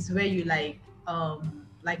categories where you like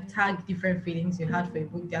tag different feelings you had for a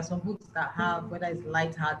book, there are some books that have whether it's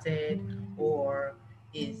light-hearted or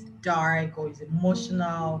is dark or is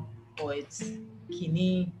emotional or it's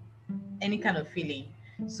kini, any kind of feeling.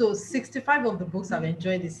 So 65 of the books I've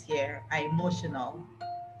enjoyed this year are emotional,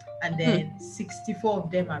 and then 64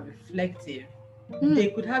 of them are reflective. They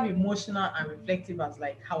could have emotional and reflective as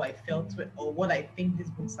like how I felt or what I think these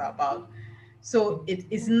books are about. So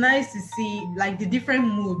it's nice to see like the different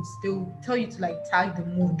moods. They'll tell you to like tag the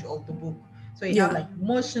mood of the book. So you have like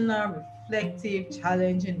emotional, reflective,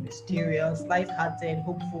 challenging, mysterious, light-hearted,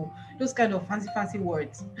 hopeful, those kind of fancy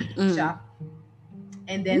words.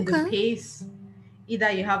 And then the pace,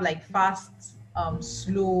 either you have like fast,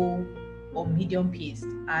 slow, or medium paced.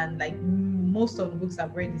 And like most of the books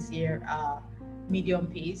I've read this year are medium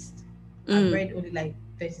paced. I've read only like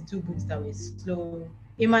 32 books that were slow,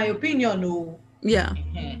 in my opinion. And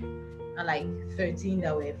like 13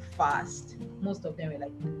 that were fast. Most of them were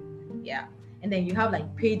like, and then you have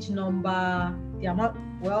like page number, the amount.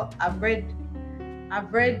 Well, I've read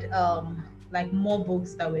like more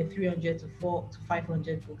books that were 300 to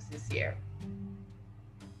 500 books this year.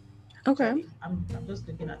 Okay. I'm just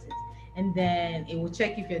looking at it. And then it will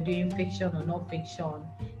check if you're doing fiction or not fiction,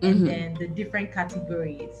 and then the different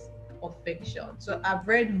categories of fiction. So I've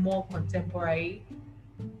read more contemporary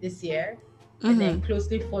this year, and then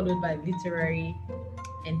closely followed by literary,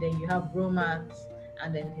 and then you have romance,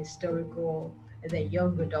 and then historical, and then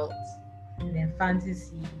young adults, and then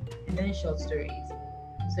fantasy, and then short stories.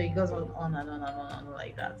 So it goes on and on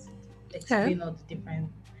like that. Explain all the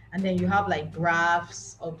different, and then you have like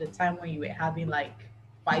graphs of the time when you were having like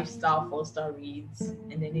 5-star, 4-star reads,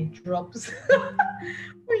 and then it drops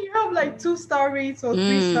when you have like 2-star reads or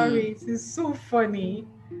 3-star reads. It's so funny.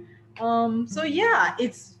 So yeah,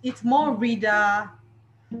 it's more reader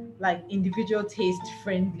like individual taste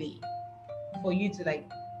friendly for you to like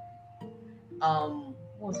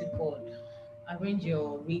what's it called, arrange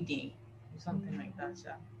your reading or something like that.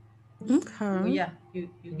 But yeah, you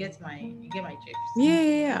get my drift.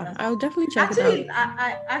 Yeah. I'll definitely check it out.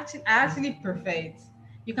 I actually prefer it.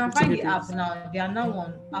 You can find the app now. They are now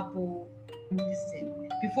on Apple. Listen,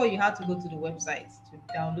 before you had to go to the website to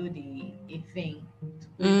download a thing to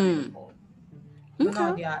put it on your phone. But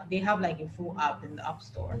now they have like a full app in the App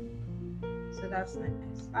Store. So that's nice.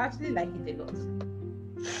 I actually like it a lot.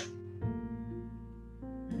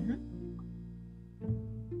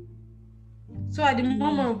 So at the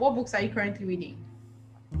moment, what books are you currently reading?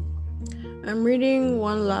 I'm reading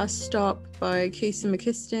One Last Stop by Casey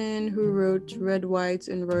McKiston, who wrote Red, White,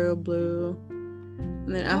 and Royal Blue.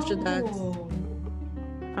 And then after that,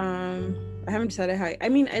 I haven't decided how. I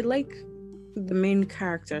mean, I like the main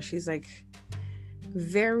character. She's like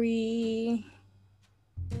very.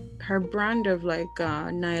 Her brand of like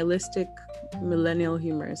nihilistic millennial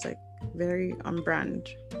humor is like very on brand.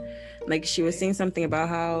 Like she was saying something about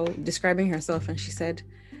how describing herself, and she said,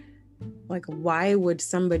 like, why would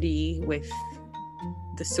somebody with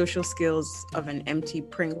the social skills of an empty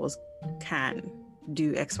Pringles can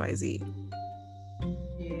do XYZ.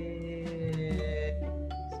 Yeah.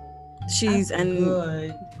 She's That's and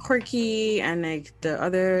good. quirky and like the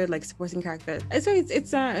other like supporting character.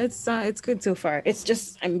 It's good so far. It's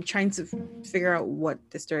just I'm trying to figure out what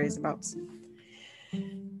the story is about.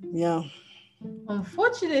 Yeah.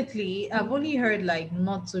 Unfortunately, I've only heard like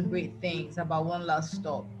not so great things about One Last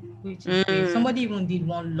Stop, which is great. Somebody even did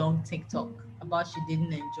one long TikTok about she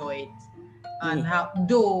didn't enjoy it. And how,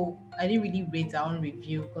 though I didn't really rate her own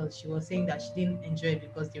review because she was saying that she didn't enjoy it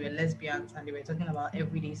because they were lesbians and they were talking about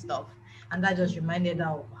everyday stuff. And that just reminded her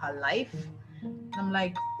of her life. And I'm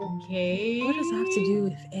like, okay. What does that have to do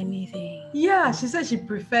with anything? Yeah, she said she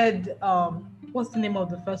preferred what's the name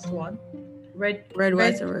of the first one? Red,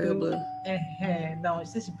 white, and royal blue. That one.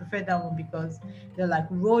 She said she preferred that one because they're like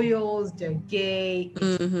royals, they're gay.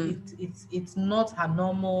 It's not her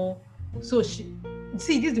normal. So she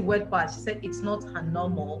see this is the word part. She said it's not her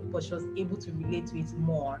normal, but she was able to relate to it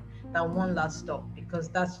more than One Last Stop because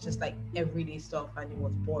that's just like everyday stuff and it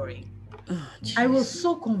was boring. Oh, I was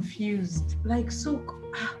so confused, like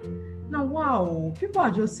now wow, people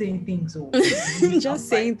are just saying things. Just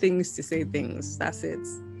saying things to say things. That's it.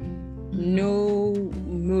 No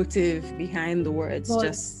motive behind the words. But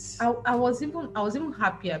just I was even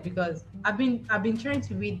happier because I've been trying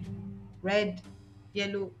to read Red,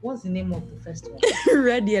 Yellow. What's the name of the first one?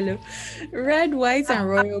 Red, Yellow, Red, White, and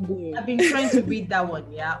Royal Blue. I've been trying to read that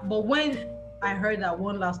one, yeah. But when I heard that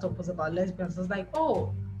One Last Stop was about lesbians, I was like,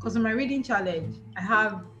 oh, because in my reading challenge, I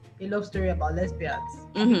have a love story about lesbians.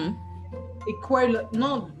 A queer,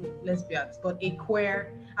 not lesbians, but a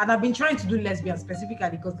queer. And I've been trying to do lesbians specifically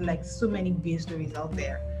because like so many gay stories out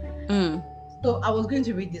there. So I was going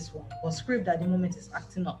to read this one, but script at the moment is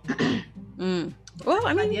acting up. Well,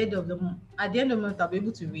 I mean, at the end of the month, I'll be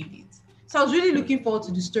able to read it. So I was really looking forward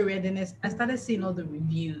to the story, and then I started seeing all the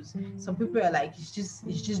reviews. Some people are like, it's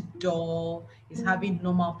just dull. It's having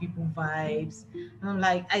normal people vibes, and I'm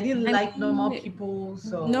like, I didn't like normal people.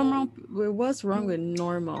 So normal. What's wrong with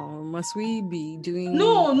normal? Must we be doing?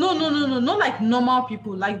 No, not like normal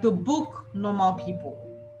people. Like the book, Normal People.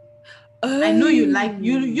 Oh, I know you like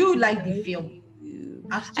the film.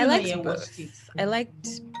 I liked both. I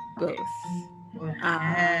liked both.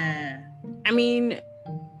 I mean,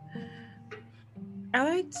 I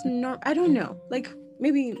liked I don't know, like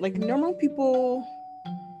maybe like Normal People.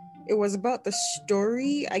 It was about the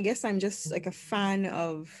story. I guess I'm just like a fan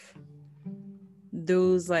of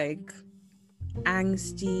those like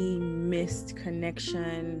angsty missed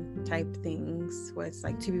connection type things where it's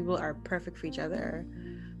like two people are perfect for each other,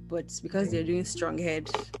 but because they're doing strong head,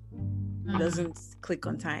 it doesn't click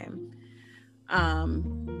on time.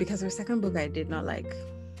 Because her second book I did not like.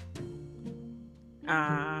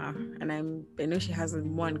 And I know she has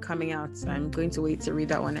one coming out, so I'm going to wait to read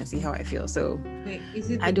that one and see how I feel. So wait, is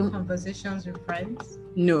it the Conversations with Friends?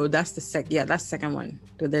 No, that's the second one.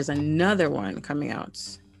 But there's another one coming out.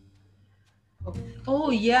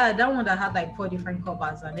 Oh yeah, that one that had like 4 different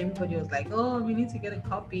covers and everybody was like, oh, we need to get a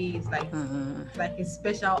copy. It's like it's like a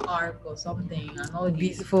special arc or something, and all these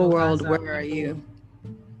Beautiful World, Where Are You?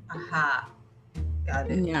 Aha.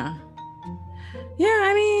 Got it. Yeah,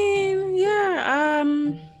 I mean, yeah.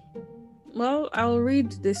 Well, I'll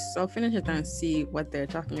read this. I'll finish it and see what they're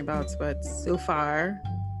talking about. But so far,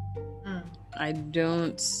 I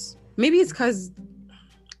don't. Maybe it's because,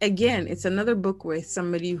 again, it's another book with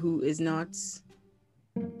somebody who is not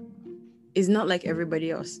like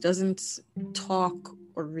everybody else. Doesn't talk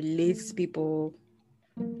or relate to people.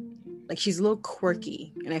 Like, she's a little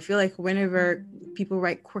quirky, and I feel like whenever people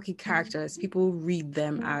write quirky characters, people read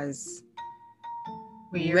them as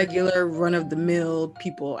weird, regular run-of-the-mill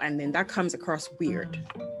people, and then that comes across weird.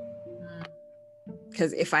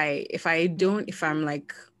 Because if I'm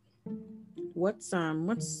like, what's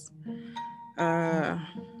one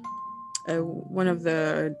of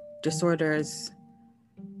the disorders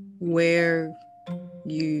where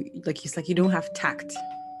it's like you don't have tact.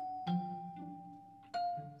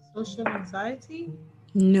 Social anxiety?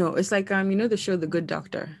 No, it's like the show The Good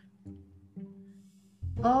Doctor.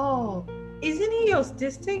 Oh, isn't he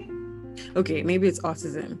autistic? Okay, maybe it's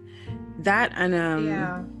autism. That and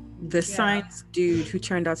the science dude who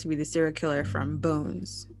turned out to be the serial killer from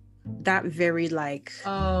Bones. That very like,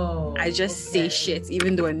 I just say shit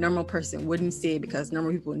even though a normal person wouldn't say it, because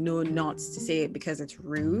normal people know not to say it because it's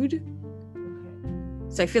rude.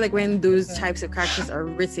 So I feel like when those types of characters are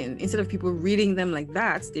written, instead of people reading them like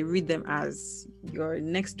that, they read them as your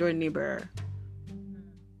next door neighbor.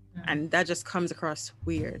 And that just comes across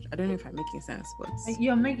weird. I don't know if I'm making sense, but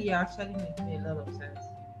you're actually making a lot of sense.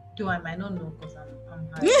 Though I might not know because I'm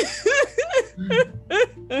high.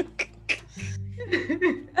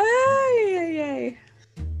 Ay.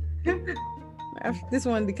 After this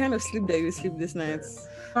one, the kind of sleep that you sleep this night.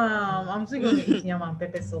 I'm still gonna eat yam and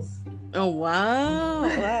pepper sauce. Oh wow!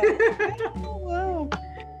 Wow!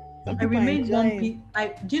 Some I people are remained one enjoying.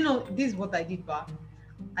 piece. Do you know this is what I did, but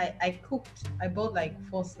I cooked. I bought like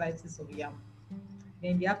 4 slices of yam.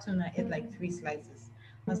 Then in the afternoon, I ate like 3 slices.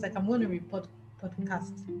 I was like, I'm going to report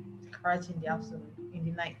podcast courage in the afternoon, in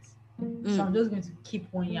the night. So I'm just going to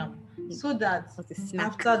keep one yam so that As a snack.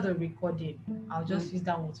 after the recording, I'll just use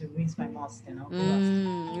that one to rinse my mouth. Then I'll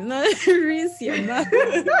go Not rinse your mouth.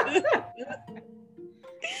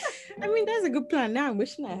 I mean, that's a good plan. Now I'm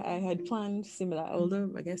wishing I had planned similar, although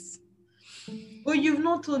I guess. But you've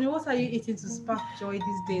not told me, what are you eating to spark joy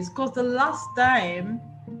these days? Because the last time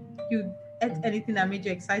you ate anything that made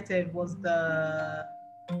you excited was the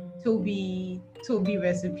Toby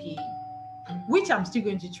recipe, which I'm still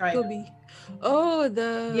going to try. Toby. Oh,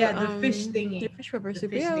 the fish thingy. The fish pepper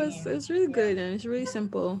soup. Fish Yeah, thingy. it's really good and it's really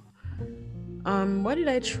simple. What did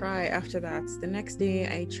I try after that? The next day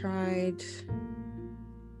I tried.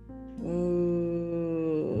 I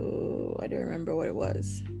don't remember what it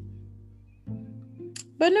was.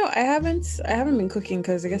 But no, I haven't been cooking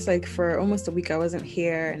because I guess like for almost a week I wasn't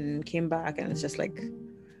here and came back and it's just like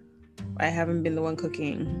I haven't been the one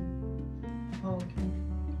cooking. Oh, okay.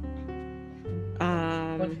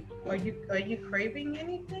 Are you craving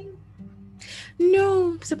anything?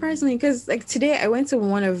 No, surprisingly, because like today I went to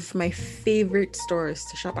one of my favorite stores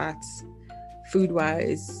to shop at, food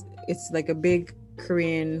wise. It's like a big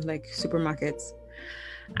Korean like supermarket,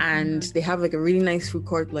 and they have like a really nice food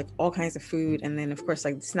court, like all kinds of food, and then of course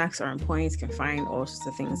like the snacks are on point, you can find all sorts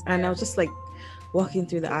of things. And I was just like walking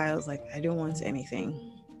through the aisles like I don't want anything.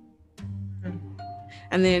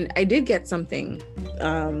 And then I did get something,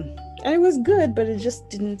 and it was good, but it just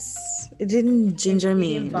didn't ginger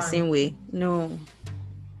me in the same way. No,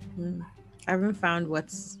 I haven't found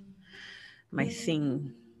what's my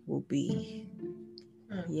thing will be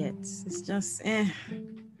yet. It's just Me,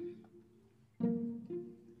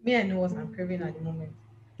 I know what I'm craving at the moment.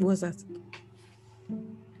 What's that?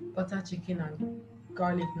 Butter chicken and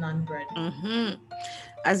garlic naan bread.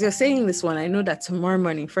 As you're saying this one, I know that tomorrow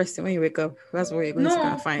morning, first thing when you wake up, that's what you're going to go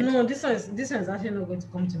and find. No, this one is actually not going to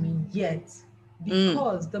come to me yet,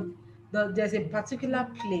 because there's a particular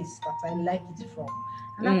place that I like it from,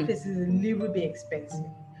 and that place is a little bit expensive,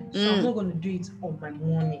 so I'm not going to do it on my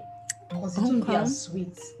money because it won't be as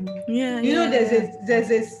sweet. Yeah,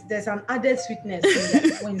 there's an added sweetness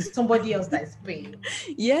when it's somebody else that is paying.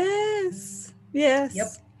 Yes.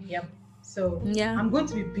 Yep. So I'm going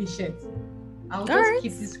to be patient. I'll just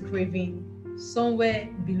keep this craving somewhere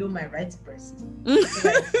below my right breast.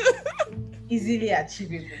 Easily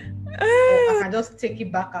achievable. Or I can just take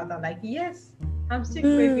it back out and like, yes, I'm still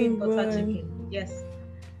craving butter chicken. Yes.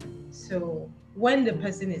 So when the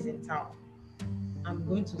person is in town, I'm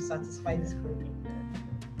going to satisfy this craving.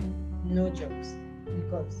 No jokes.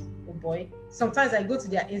 Because, oh boy, sometimes I go to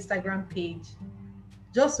their Instagram page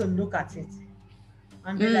just to look at it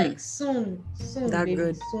and be like, soon, that baby,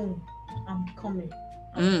 good. Soon. I'm coming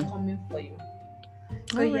for you.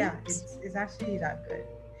 So it's actually that good.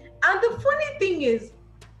 And the funny thing is,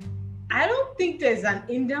 I don't think there's an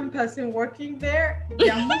Indian person working there.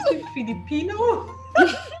 They're mostly Filipino.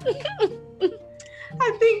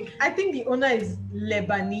 I think the owner is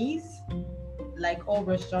Lebanese, like all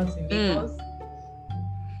restaurants in Lagos.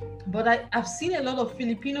 But I've seen a lot of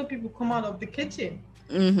Filipino people come out of the kitchen.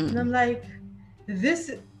 And I'm like,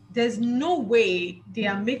 there's no way they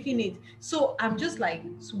are making it. So I'm just like,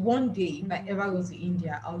 one day if I ever go to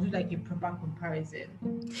India, I'll do like a proper comparison.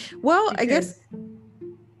 Well, I guess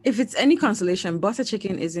if it's any consolation, butter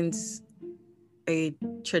chicken isn't a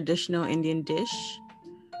traditional Indian dish.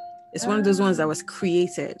 It's one of those ones that was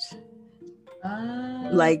created.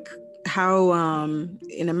 Like how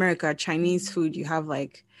in America, Chinese food, you have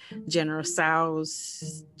like General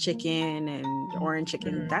Tso's chicken and orange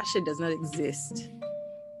chicken. That shit does not exist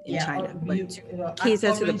in China, but to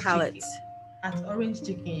cater to the palate. At Orange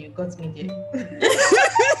Chicken, you got me there.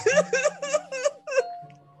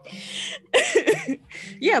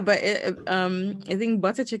 Yeah, but I think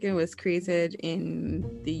butter chicken was created in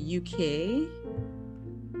the UK.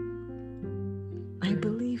 I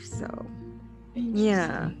believe so.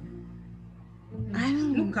 Yeah. I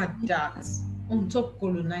don't look at that. On top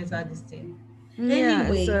colonizer this thing. Yeah,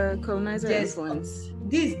 anyway, it's a colonizer influence.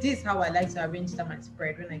 This is how I like to arrange my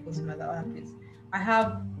spread when I go to my other place. I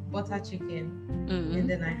have butter chicken, and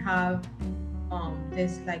then I have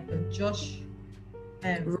there's like a Josh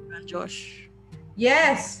Rogan Josh.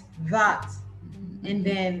 Yes, that. And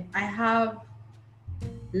then I have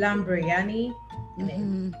lamb biryani,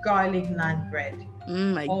 garlic naan bread.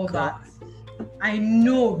 My All God. that. I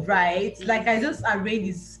know, right? Like I just arranged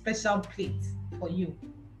this special plate for you.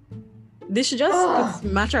 They should just put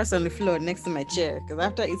mattress on the floor next to my chair, because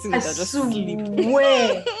after eating it, I'll just sleep.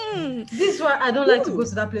 Swear. This is why I don't like to go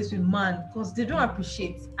to that place with man, because they don't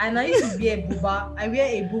appreciate. And I used to wear a buba. I wear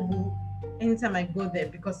a bubu anytime I go there,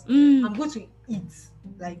 because I'm going to eat.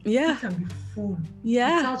 Like eat and be full.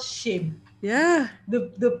 Without shame. Yeah.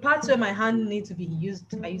 The parts where my hand needs to be used,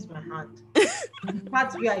 I use my hand. The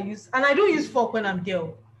parts where I use, and I don't use fork when I'm there.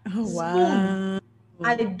 Oh, wow.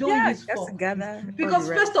 I don't use fork because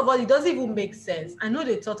first of all, it doesn't even make sense. I know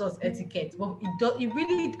they taught us etiquette, but it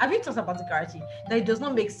really. Have you thought about the karate that it does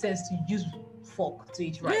not make sense to use fork to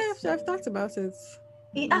eat rice? Yeah, I've thought about it.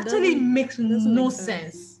 It actually makes no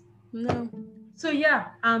sense. No. So yeah,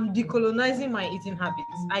 I'm decolonizing my eating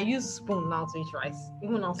habits. I use spoon now to eat rice,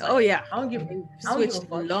 even outside. Oh yeah, I don't give switched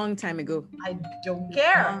a long time ago. I don't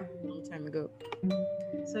care. Long time ago.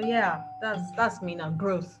 So yeah, that's me now.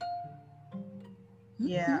 Growth.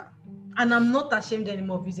 Yeah, and I'm not ashamed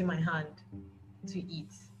anymore of using my hand to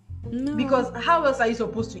eat. No. Because how else are you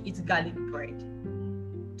supposed to eat garlic bread?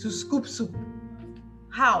 To scoop soup?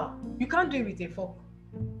 How? You can't do it with a fork.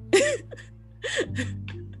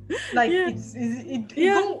 Like it's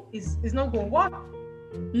not going to work.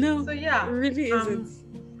 No. So yeah, it really isn't.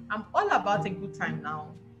 I'm all about a good time now.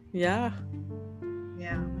 Yeah.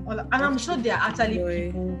 Yeah. I'm sure there are actually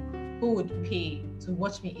people who would pay to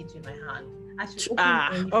watch me eat with my hand.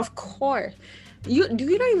 Of course. You don't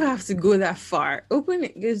even have to go that far.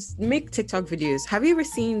 Just make TikTok videos. Have you ever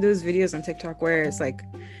seen those videos on TikTok where it's like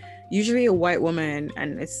usually a white woman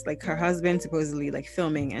and it's like her husband supposedly like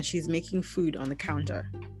filming and she's making food on the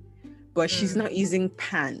counter, but she's not using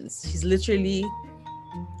pans. She's literally,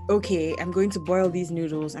 okay, I'm going to boil these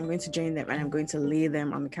noodles, I'm going to drain them, and I'm going to lay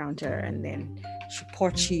them on the counter, and then she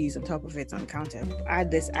pour cheese on top of it on the counter,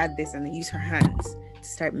 add this, and then use her hands to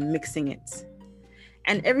start mixing it.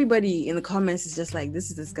 And everybody in the comments is just like, this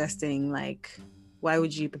is disgusting. Like, why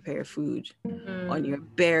would you prepare food on your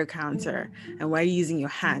bare counter? And why are you using your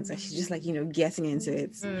hands? And she's just like, getting into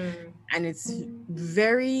it. And it's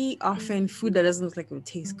very often food that doesn't look like it would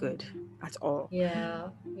taste good at all. Yeah.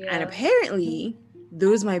 And apparently,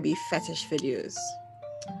 those might be fetish videos.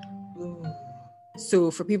 Ooh. So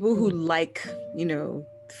for people who like,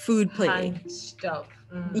 food play hand stuff.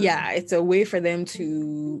 Yeah, it's a way for them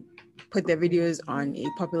to put their videos on a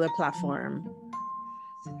popular platform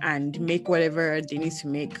and make whatever they need to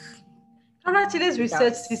make. Let's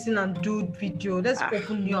research this and do video. Let's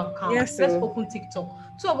open new account. Let's open TikTok.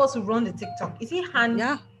 Two of us will run the TikTok. Is it hand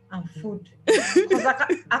and food? Because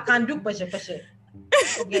I can do peshe.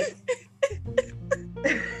 Okay.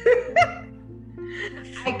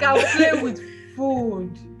 I can play with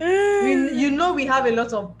food. We have a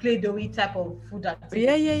lot of play-doh type of food activities.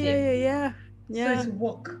 Yeah. So it's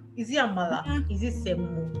work. Is it amala? Yeah. Is it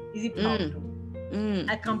semo? Is it powder?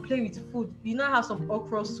 I can play with food. Have some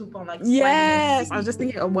okra soup and like. Yes, I was just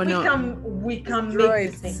thinking of one. We can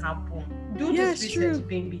make this thing happen. Do this research,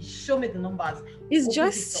 baby. Show me the numbers. It's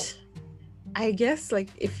just, I guess,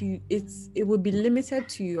 like it would be limited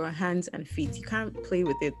to your hands and feet. You can't play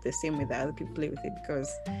with it the same way that other people play with it, because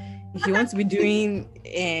if you want to be doing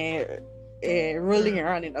rolling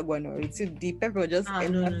around in Aguano, it's too deep. Pepper will just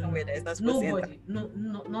enter somewhere that is not supposed to enter. No,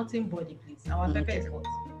 nothing body, please. Our pepper is hot.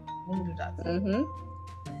 Won't do that.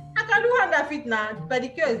 I can do hand and feet now.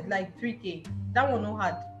 Pedicure is like 3K. That one no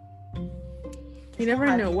hard. You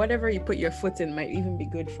never know. Whatever you put your foot in might even be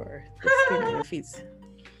good for the skin on your feet.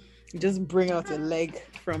 You just bring out a leg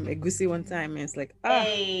from Egusi one time and it's like,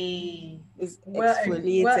 it's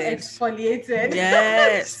exfoliated.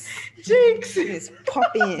 Yes. Jinx. It's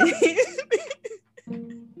popping.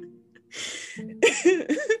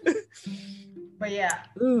 But yeah.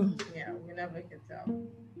 Ooh. Yeah, we never can tell.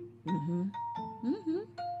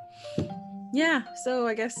 Yeah, so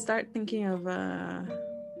I guess start thinking of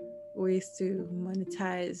ways to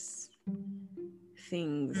monetize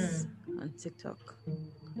things on TikTok.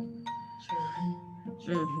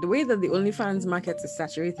 True. The way that the OnlyFans market is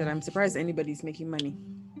saturated, I'm surprised anybody's making money.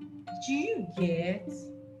 Do you get?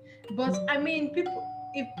 But I mean,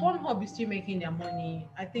 if Pornhub is still making their money,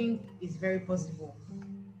 I think it's very possible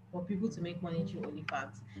for people to make money through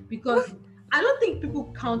OnlyFans, because I don't think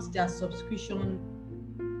people count their subscription,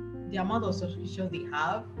 the amount of subscriptions they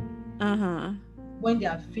have, when they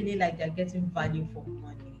are feeling like they're getting value for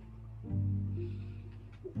money.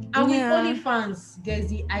 And with OnlyFans, there's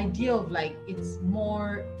the idea of like it's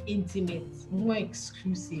more intimate, more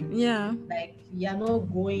exclusive. Yeah. Like you're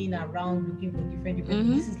not going around looking for different people.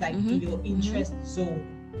 This is like in your interest zone.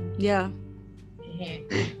 Yeah.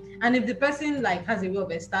 And if the person like has a way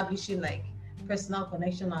of establishing like personal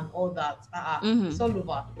connection and all that, it's all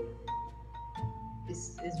over.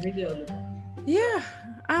 It's really all over. Yeah.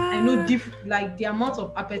 I know like the amount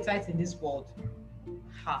of appetite in this world.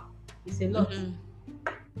 It's a lot.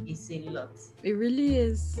 It's a lot. It really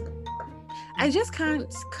is. I just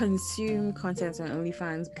can't consume content on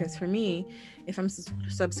OnlyFans because for me, if I'm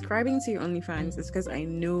subscribing to your OnlyFans, it's because I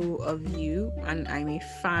know of you and I'm a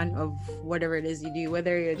fan of whatever it is you do,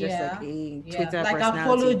 whether you're just like a Twitter like personality. I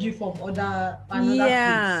followed you from another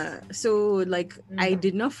place. So like I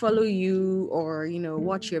did not follow you or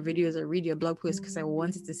watch your videos or read your blog posts because I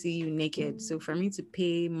wanted to see you naked. So for me to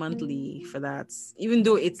pay monthly for that, even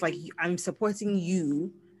though it's like I'm supporting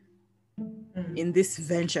you in this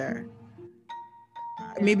venture,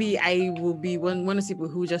 maybe I will be one of the people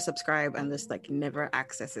who just subscribe and just like never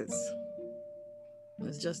accesses.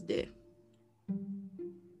 It's just there.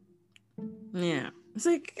 Yeah. It's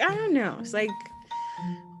like, I don't know. It's like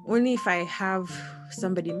only if I have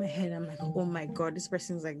somebody in my head, I'm like, oh my God, this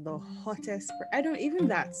person's like the hottest. I don't even,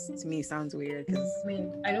 that to me sounds weird because I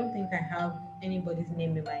mean, I don't think I have anybody's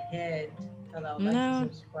name in my head that I would like to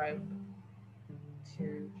subscribe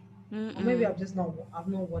to. Or maybe I've not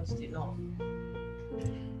watched enough.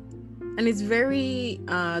 And it's very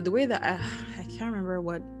the way that I can't remember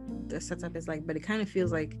what the setup is like, but it kind of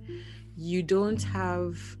feels like you don't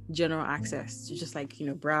have general access to just like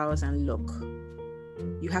browse and look.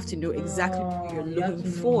 You have to know exactly what you're looking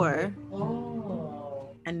for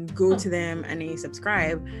and go to them and then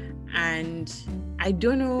subscribe. And I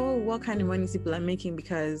don't know what kind of money people are making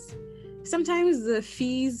because sometimes the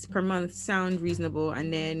fees per month sound reasonable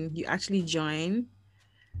and then you actually join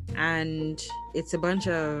and it's a bunch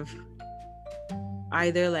of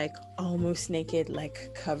either like almost naked,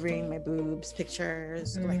 like covering my boobs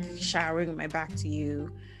pictures, like showering my back to you,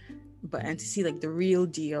 and to see like the real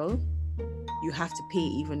deal you have to pay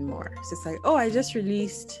even more. So it's like, oh, I just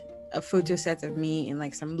released a photo set of me in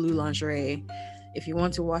like some blue lingerie. If you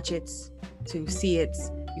want to watch it, to see it,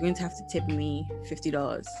 you're going to have to tip me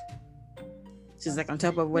 $50. So it's like on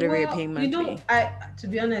top of whatever you're paying monthly. To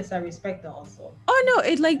be honest, I respect that also. Oh no,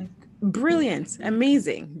 it like brilliant,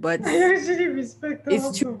 amazing, but I actually respect that.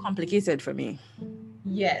 It's too complicated for me.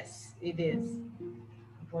 Yes, it is.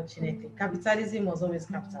 Unfortunately, capitalism was always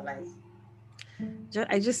capitalized.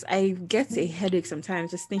 I get a headache sometimes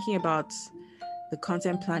just thinking about the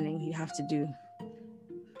content planning you have to do.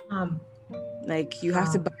 Like you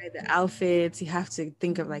have to buy the outfits, you have to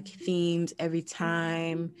think of like themes every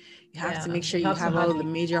time. You have to make sure you have all the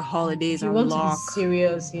major holidays on lock. If you want to be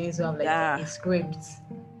serious, you need to have like a script.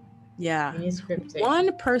 Yeah.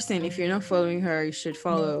 One person, if you're not following her, you should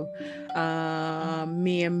follow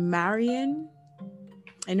Mia Marian.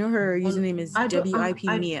 I know her username is WIP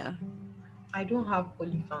Mia. I don't have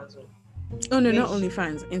OnlyFans. Oh no, not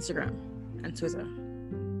OnlyFans, Instagram and Twitter.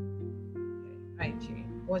 Right,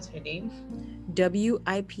 what's her name?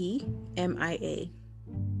 WIPMIA.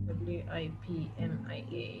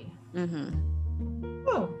 WIPMIA.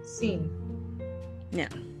 Oh, seen. Yeah.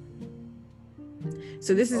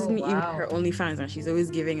 So this isn't even her OnlyFans, and she's always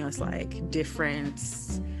giving us like different,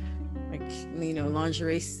 like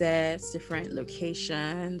lingerie sets, different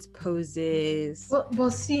locations, poses.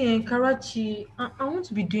 But see, in Karachi, I want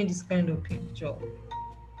to be doing this kind of picture.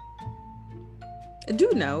 I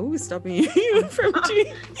do now. Who's stopping you from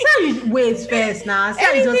doing? Wait first now.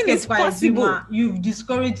 Anything is possible. You've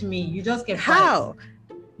discouraged me. You just kept How? quiet.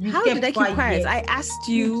 How did I keep quiet? I asked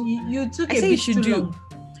you. You took I a said bit you should too do. long.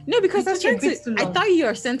 No, because I was trying to. I thought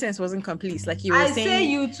your sentence wasn't complete. Like you were saying. I say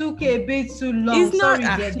you took a bit too long. It's not.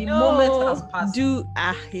 The moment has passed. See,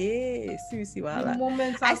 the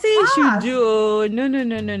moment has I say you should do.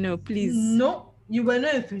 No, please. No, you were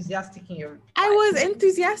not enthusiastic in your reply. I was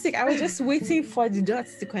enthusiastic. I was just waiting for the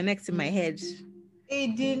dots to connect in my head.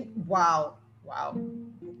 It didn't. Wow.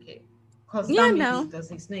 Okay. Because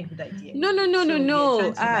it's not a good idea. No.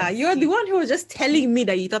 You're the one who was just telling me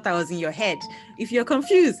that you thought I was in your head. If you're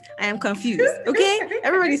confused, I am confused. Okay?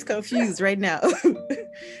 Everybody's confused right now.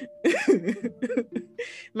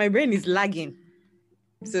 My brain is lagging.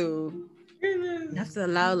 So you have to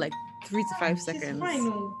allow like 3 to 5 seconds. She's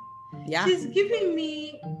fine. Yeah. She's giving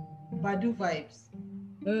me Badu vibes.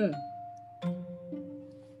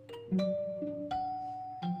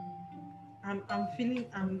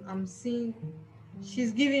 I'm seeing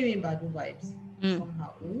she's giving me Badu vibes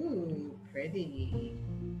somehow. Ooh, pretty.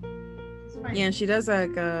 Yeah, and she does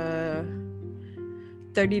like a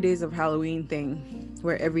 30 days of Halloween thing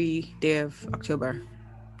where every day of October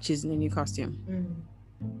she's in a new costume.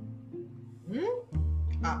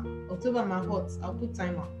 October my hot. I'll put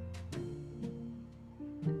timer.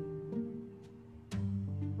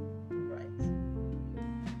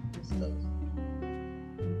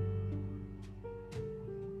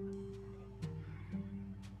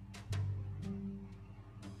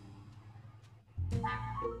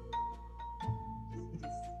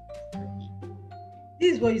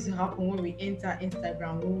 This is what used to happen when we enter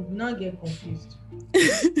Instagram. We will not get confused.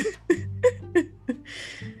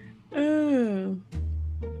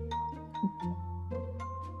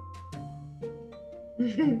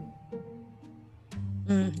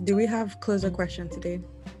 Do we have closer question today?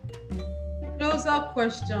 Closer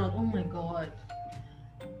question. Oh my god.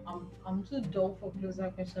 I'm too dull for closer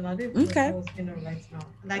question. I don't even know what's going on right now.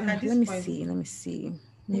 Like at this point. Let me see.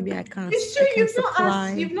 Maybe I can't. It's true.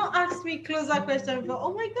 You've not asked me closer question before.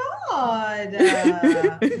 Oh my god.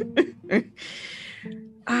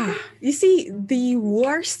 You see, the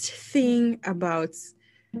worst thing about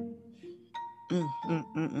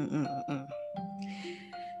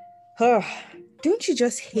don't you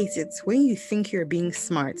just hate it when you think you're being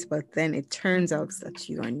smart, but then it turns out that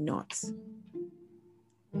you are not?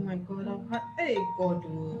 Oh my god, hey God,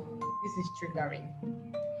 this is triggering.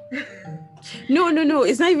 No,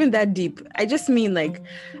 it's not even that deep. I just mean like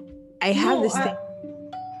I have this thing.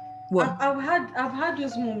 What? I've had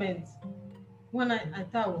those moments when I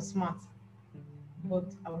thought I was smart,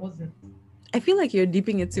 but I wasn't. I feel like you're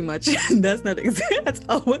deeping it too much. That's not exactly that's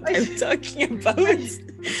all what I'm talking about.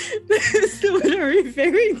 That's what I'm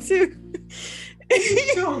referring to.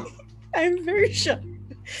 Sure. I'm very sure.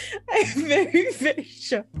 I'm very, very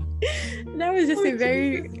sure. That was just a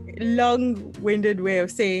very long-winded way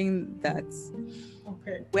of saying that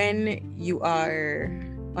when you are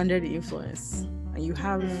under the influence and you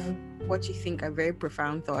have what you think are very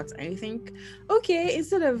profound thoughts and you think, okay,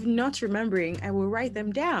 instead of not remembering, I will write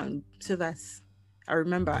them down so that I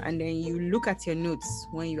remember. And then you look at your notes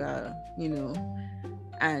when you are,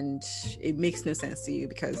 and it makes no sense to you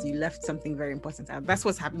because you left something very important out. That's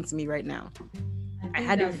what's happening to me right now. I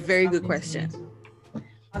had a very good question.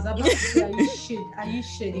 I was about to say, are you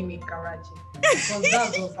shading me, Karachi? Because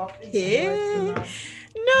that's what's happening.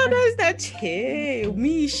 No, that's not shade.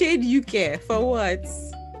 Me shade you care for what?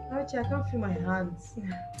 Karachi, I can't feel my hands.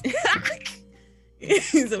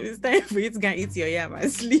 So it's time for you to go and eat your yam and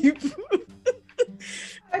sleep.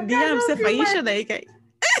 The yam said, are you sure that you can?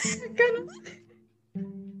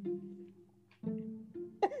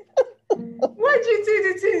 Why do you think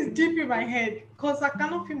the thing is deep in my head? Because I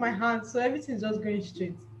cannot feel my hands, so everything's just going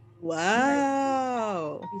straight.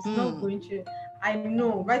 Wow. It's not going straight. I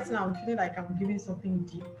know. Right now, I'm feeling like I'm giving something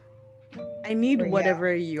deep. I need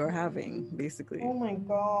whatever you're having, basically. Oh my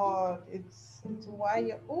god. It's why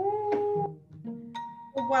you're... Oh,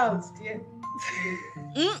 wow, it's dear.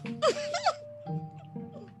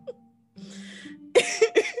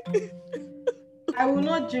 I will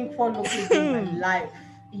not drink 4 locals in my life.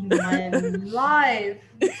 Because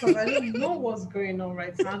I don't know what's going on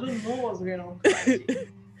right now. I don't know what's going on.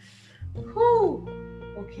 Whew.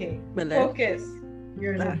 Okay. Focus.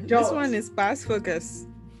 You're an adult. This one is past focus.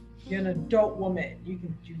 You're an adult woman. You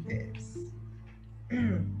can do this.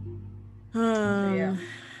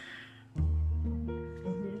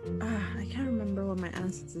 I can't remember what my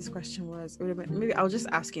answer to this question was. Maybe I'll just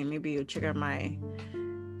ask you. Maybe you'll trigger my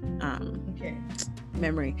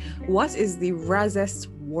memory. What is the razzest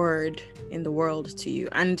word in the world to you?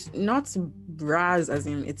 And not raz as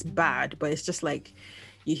in it's bad, but it's just like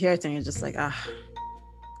you hear it and you're just like,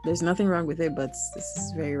 there's nothing wrong with it, but this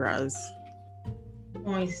is very raz.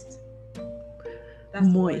 Moist. That's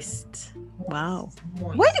moist. Wow.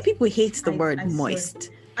 Moist. Why do people hate the word moist?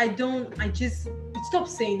 Stop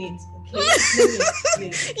saying it.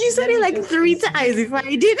 Okay. You said it like 3 times if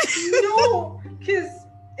I did. No, because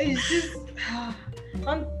it's just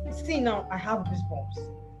see now I have goosebumps.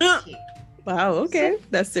 Okay. Wow, okay. So,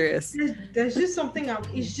 that's serious. There's just something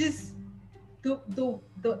it's just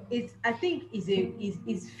it's I think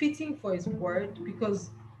is fitting for his word, because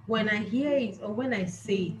when I hear it or when I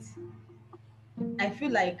say it, I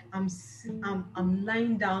feel like I'm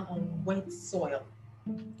lying down on wet soil.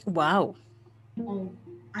 Wow.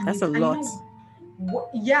 That's a lot.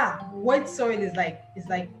 Wet soil is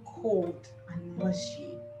like cold and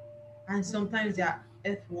mushy, and sometimes there are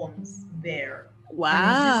earthworms there.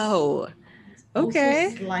 Wow.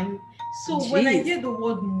 Okay. Slime. So when I hear the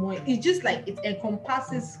word moist, it's just like it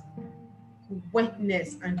encompasses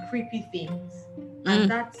wetness and creepy things, and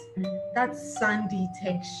that sandy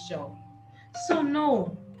texture. So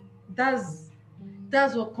no, that's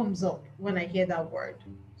what comes up when I hear that word.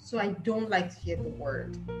 So I don't like to hear the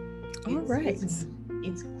word. All right.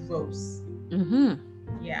 It's gross. Mm-hmm.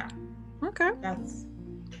 Yeah. Okay. That's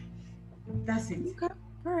it. Okay.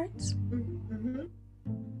 All right. Mm-hmm.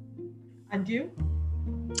 And you?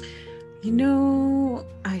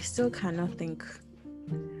 I still cannot think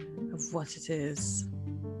of what it is.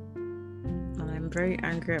 And I'm very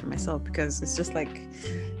angry at myself because it's just like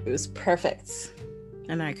it was perfect.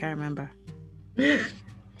 And I can't remember.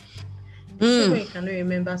 See when you cannot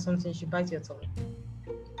remember something, you should bite your tongue.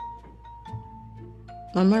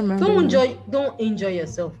 I'm not remembering. Don't enjoy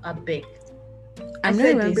yourself. I beg. I'm not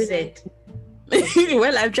remembering.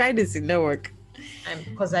 Well, I've tried this in no work.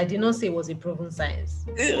 Because I did not say it was a proven science.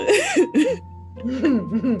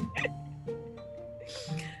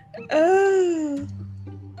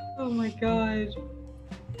 Oh my god.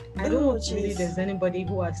 I don't believe there's anybody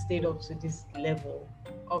who has stayed up to this level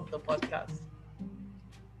of the podcast.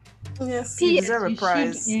 Yes, you deserve a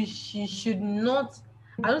prize. You should not.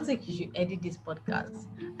 I don't think you should edit this podcast.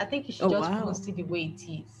 I think you should just post it the way it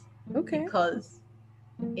is. Okay. Because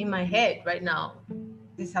in my head right now,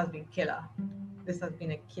 this has been killer. This has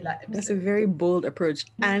been a killer episode. That's a very bold approach.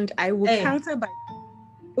 And I will counter by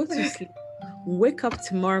go to sleep, wake up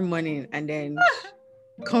tomorrow morning, and then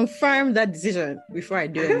confirm that decision before I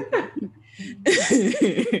do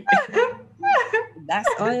anything. That's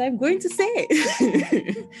all I'm going to say.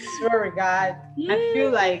 Swear to God. I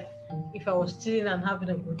feel like if I was chilling and having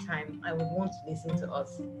a good time, I would want to listen to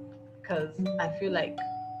us. Because I feel like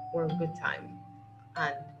we're a good time.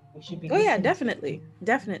 And we should be definitely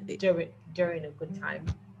during a good time.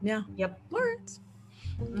 Yeah. Yep. All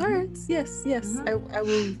right. Yes. I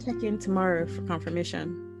will check in tomorrow for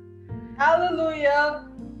confirmation. Hallelujah.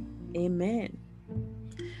 Amen.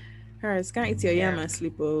 All right, scan eat your yam and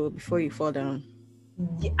sleep before you fall down.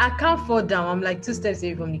 Yeah, I can't fall down. I'm like 2 steps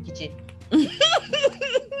away from the kitchen.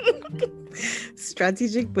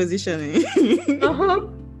 Strategic positioning.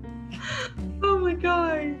 Oh my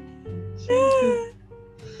god.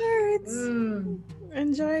 Alright.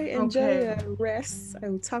 Enjoy rest. I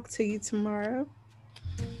will talk to you tomorrow.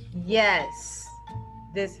 Yes.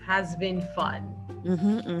 This has been fun.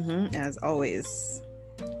 As always.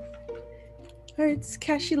 Alright,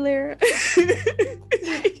 catch you later.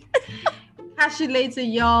 Catch you later,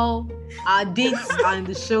 y'all. Our dates are in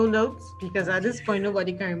the show notes because at this point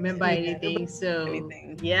nobody can remember anything.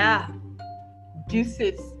 Yeah.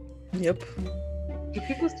 Deuces. Yep. Do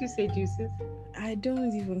people still say deuces? I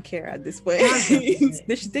don't even care at this point.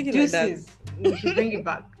 They should take it deuces. like that. We should bring it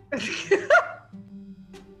back.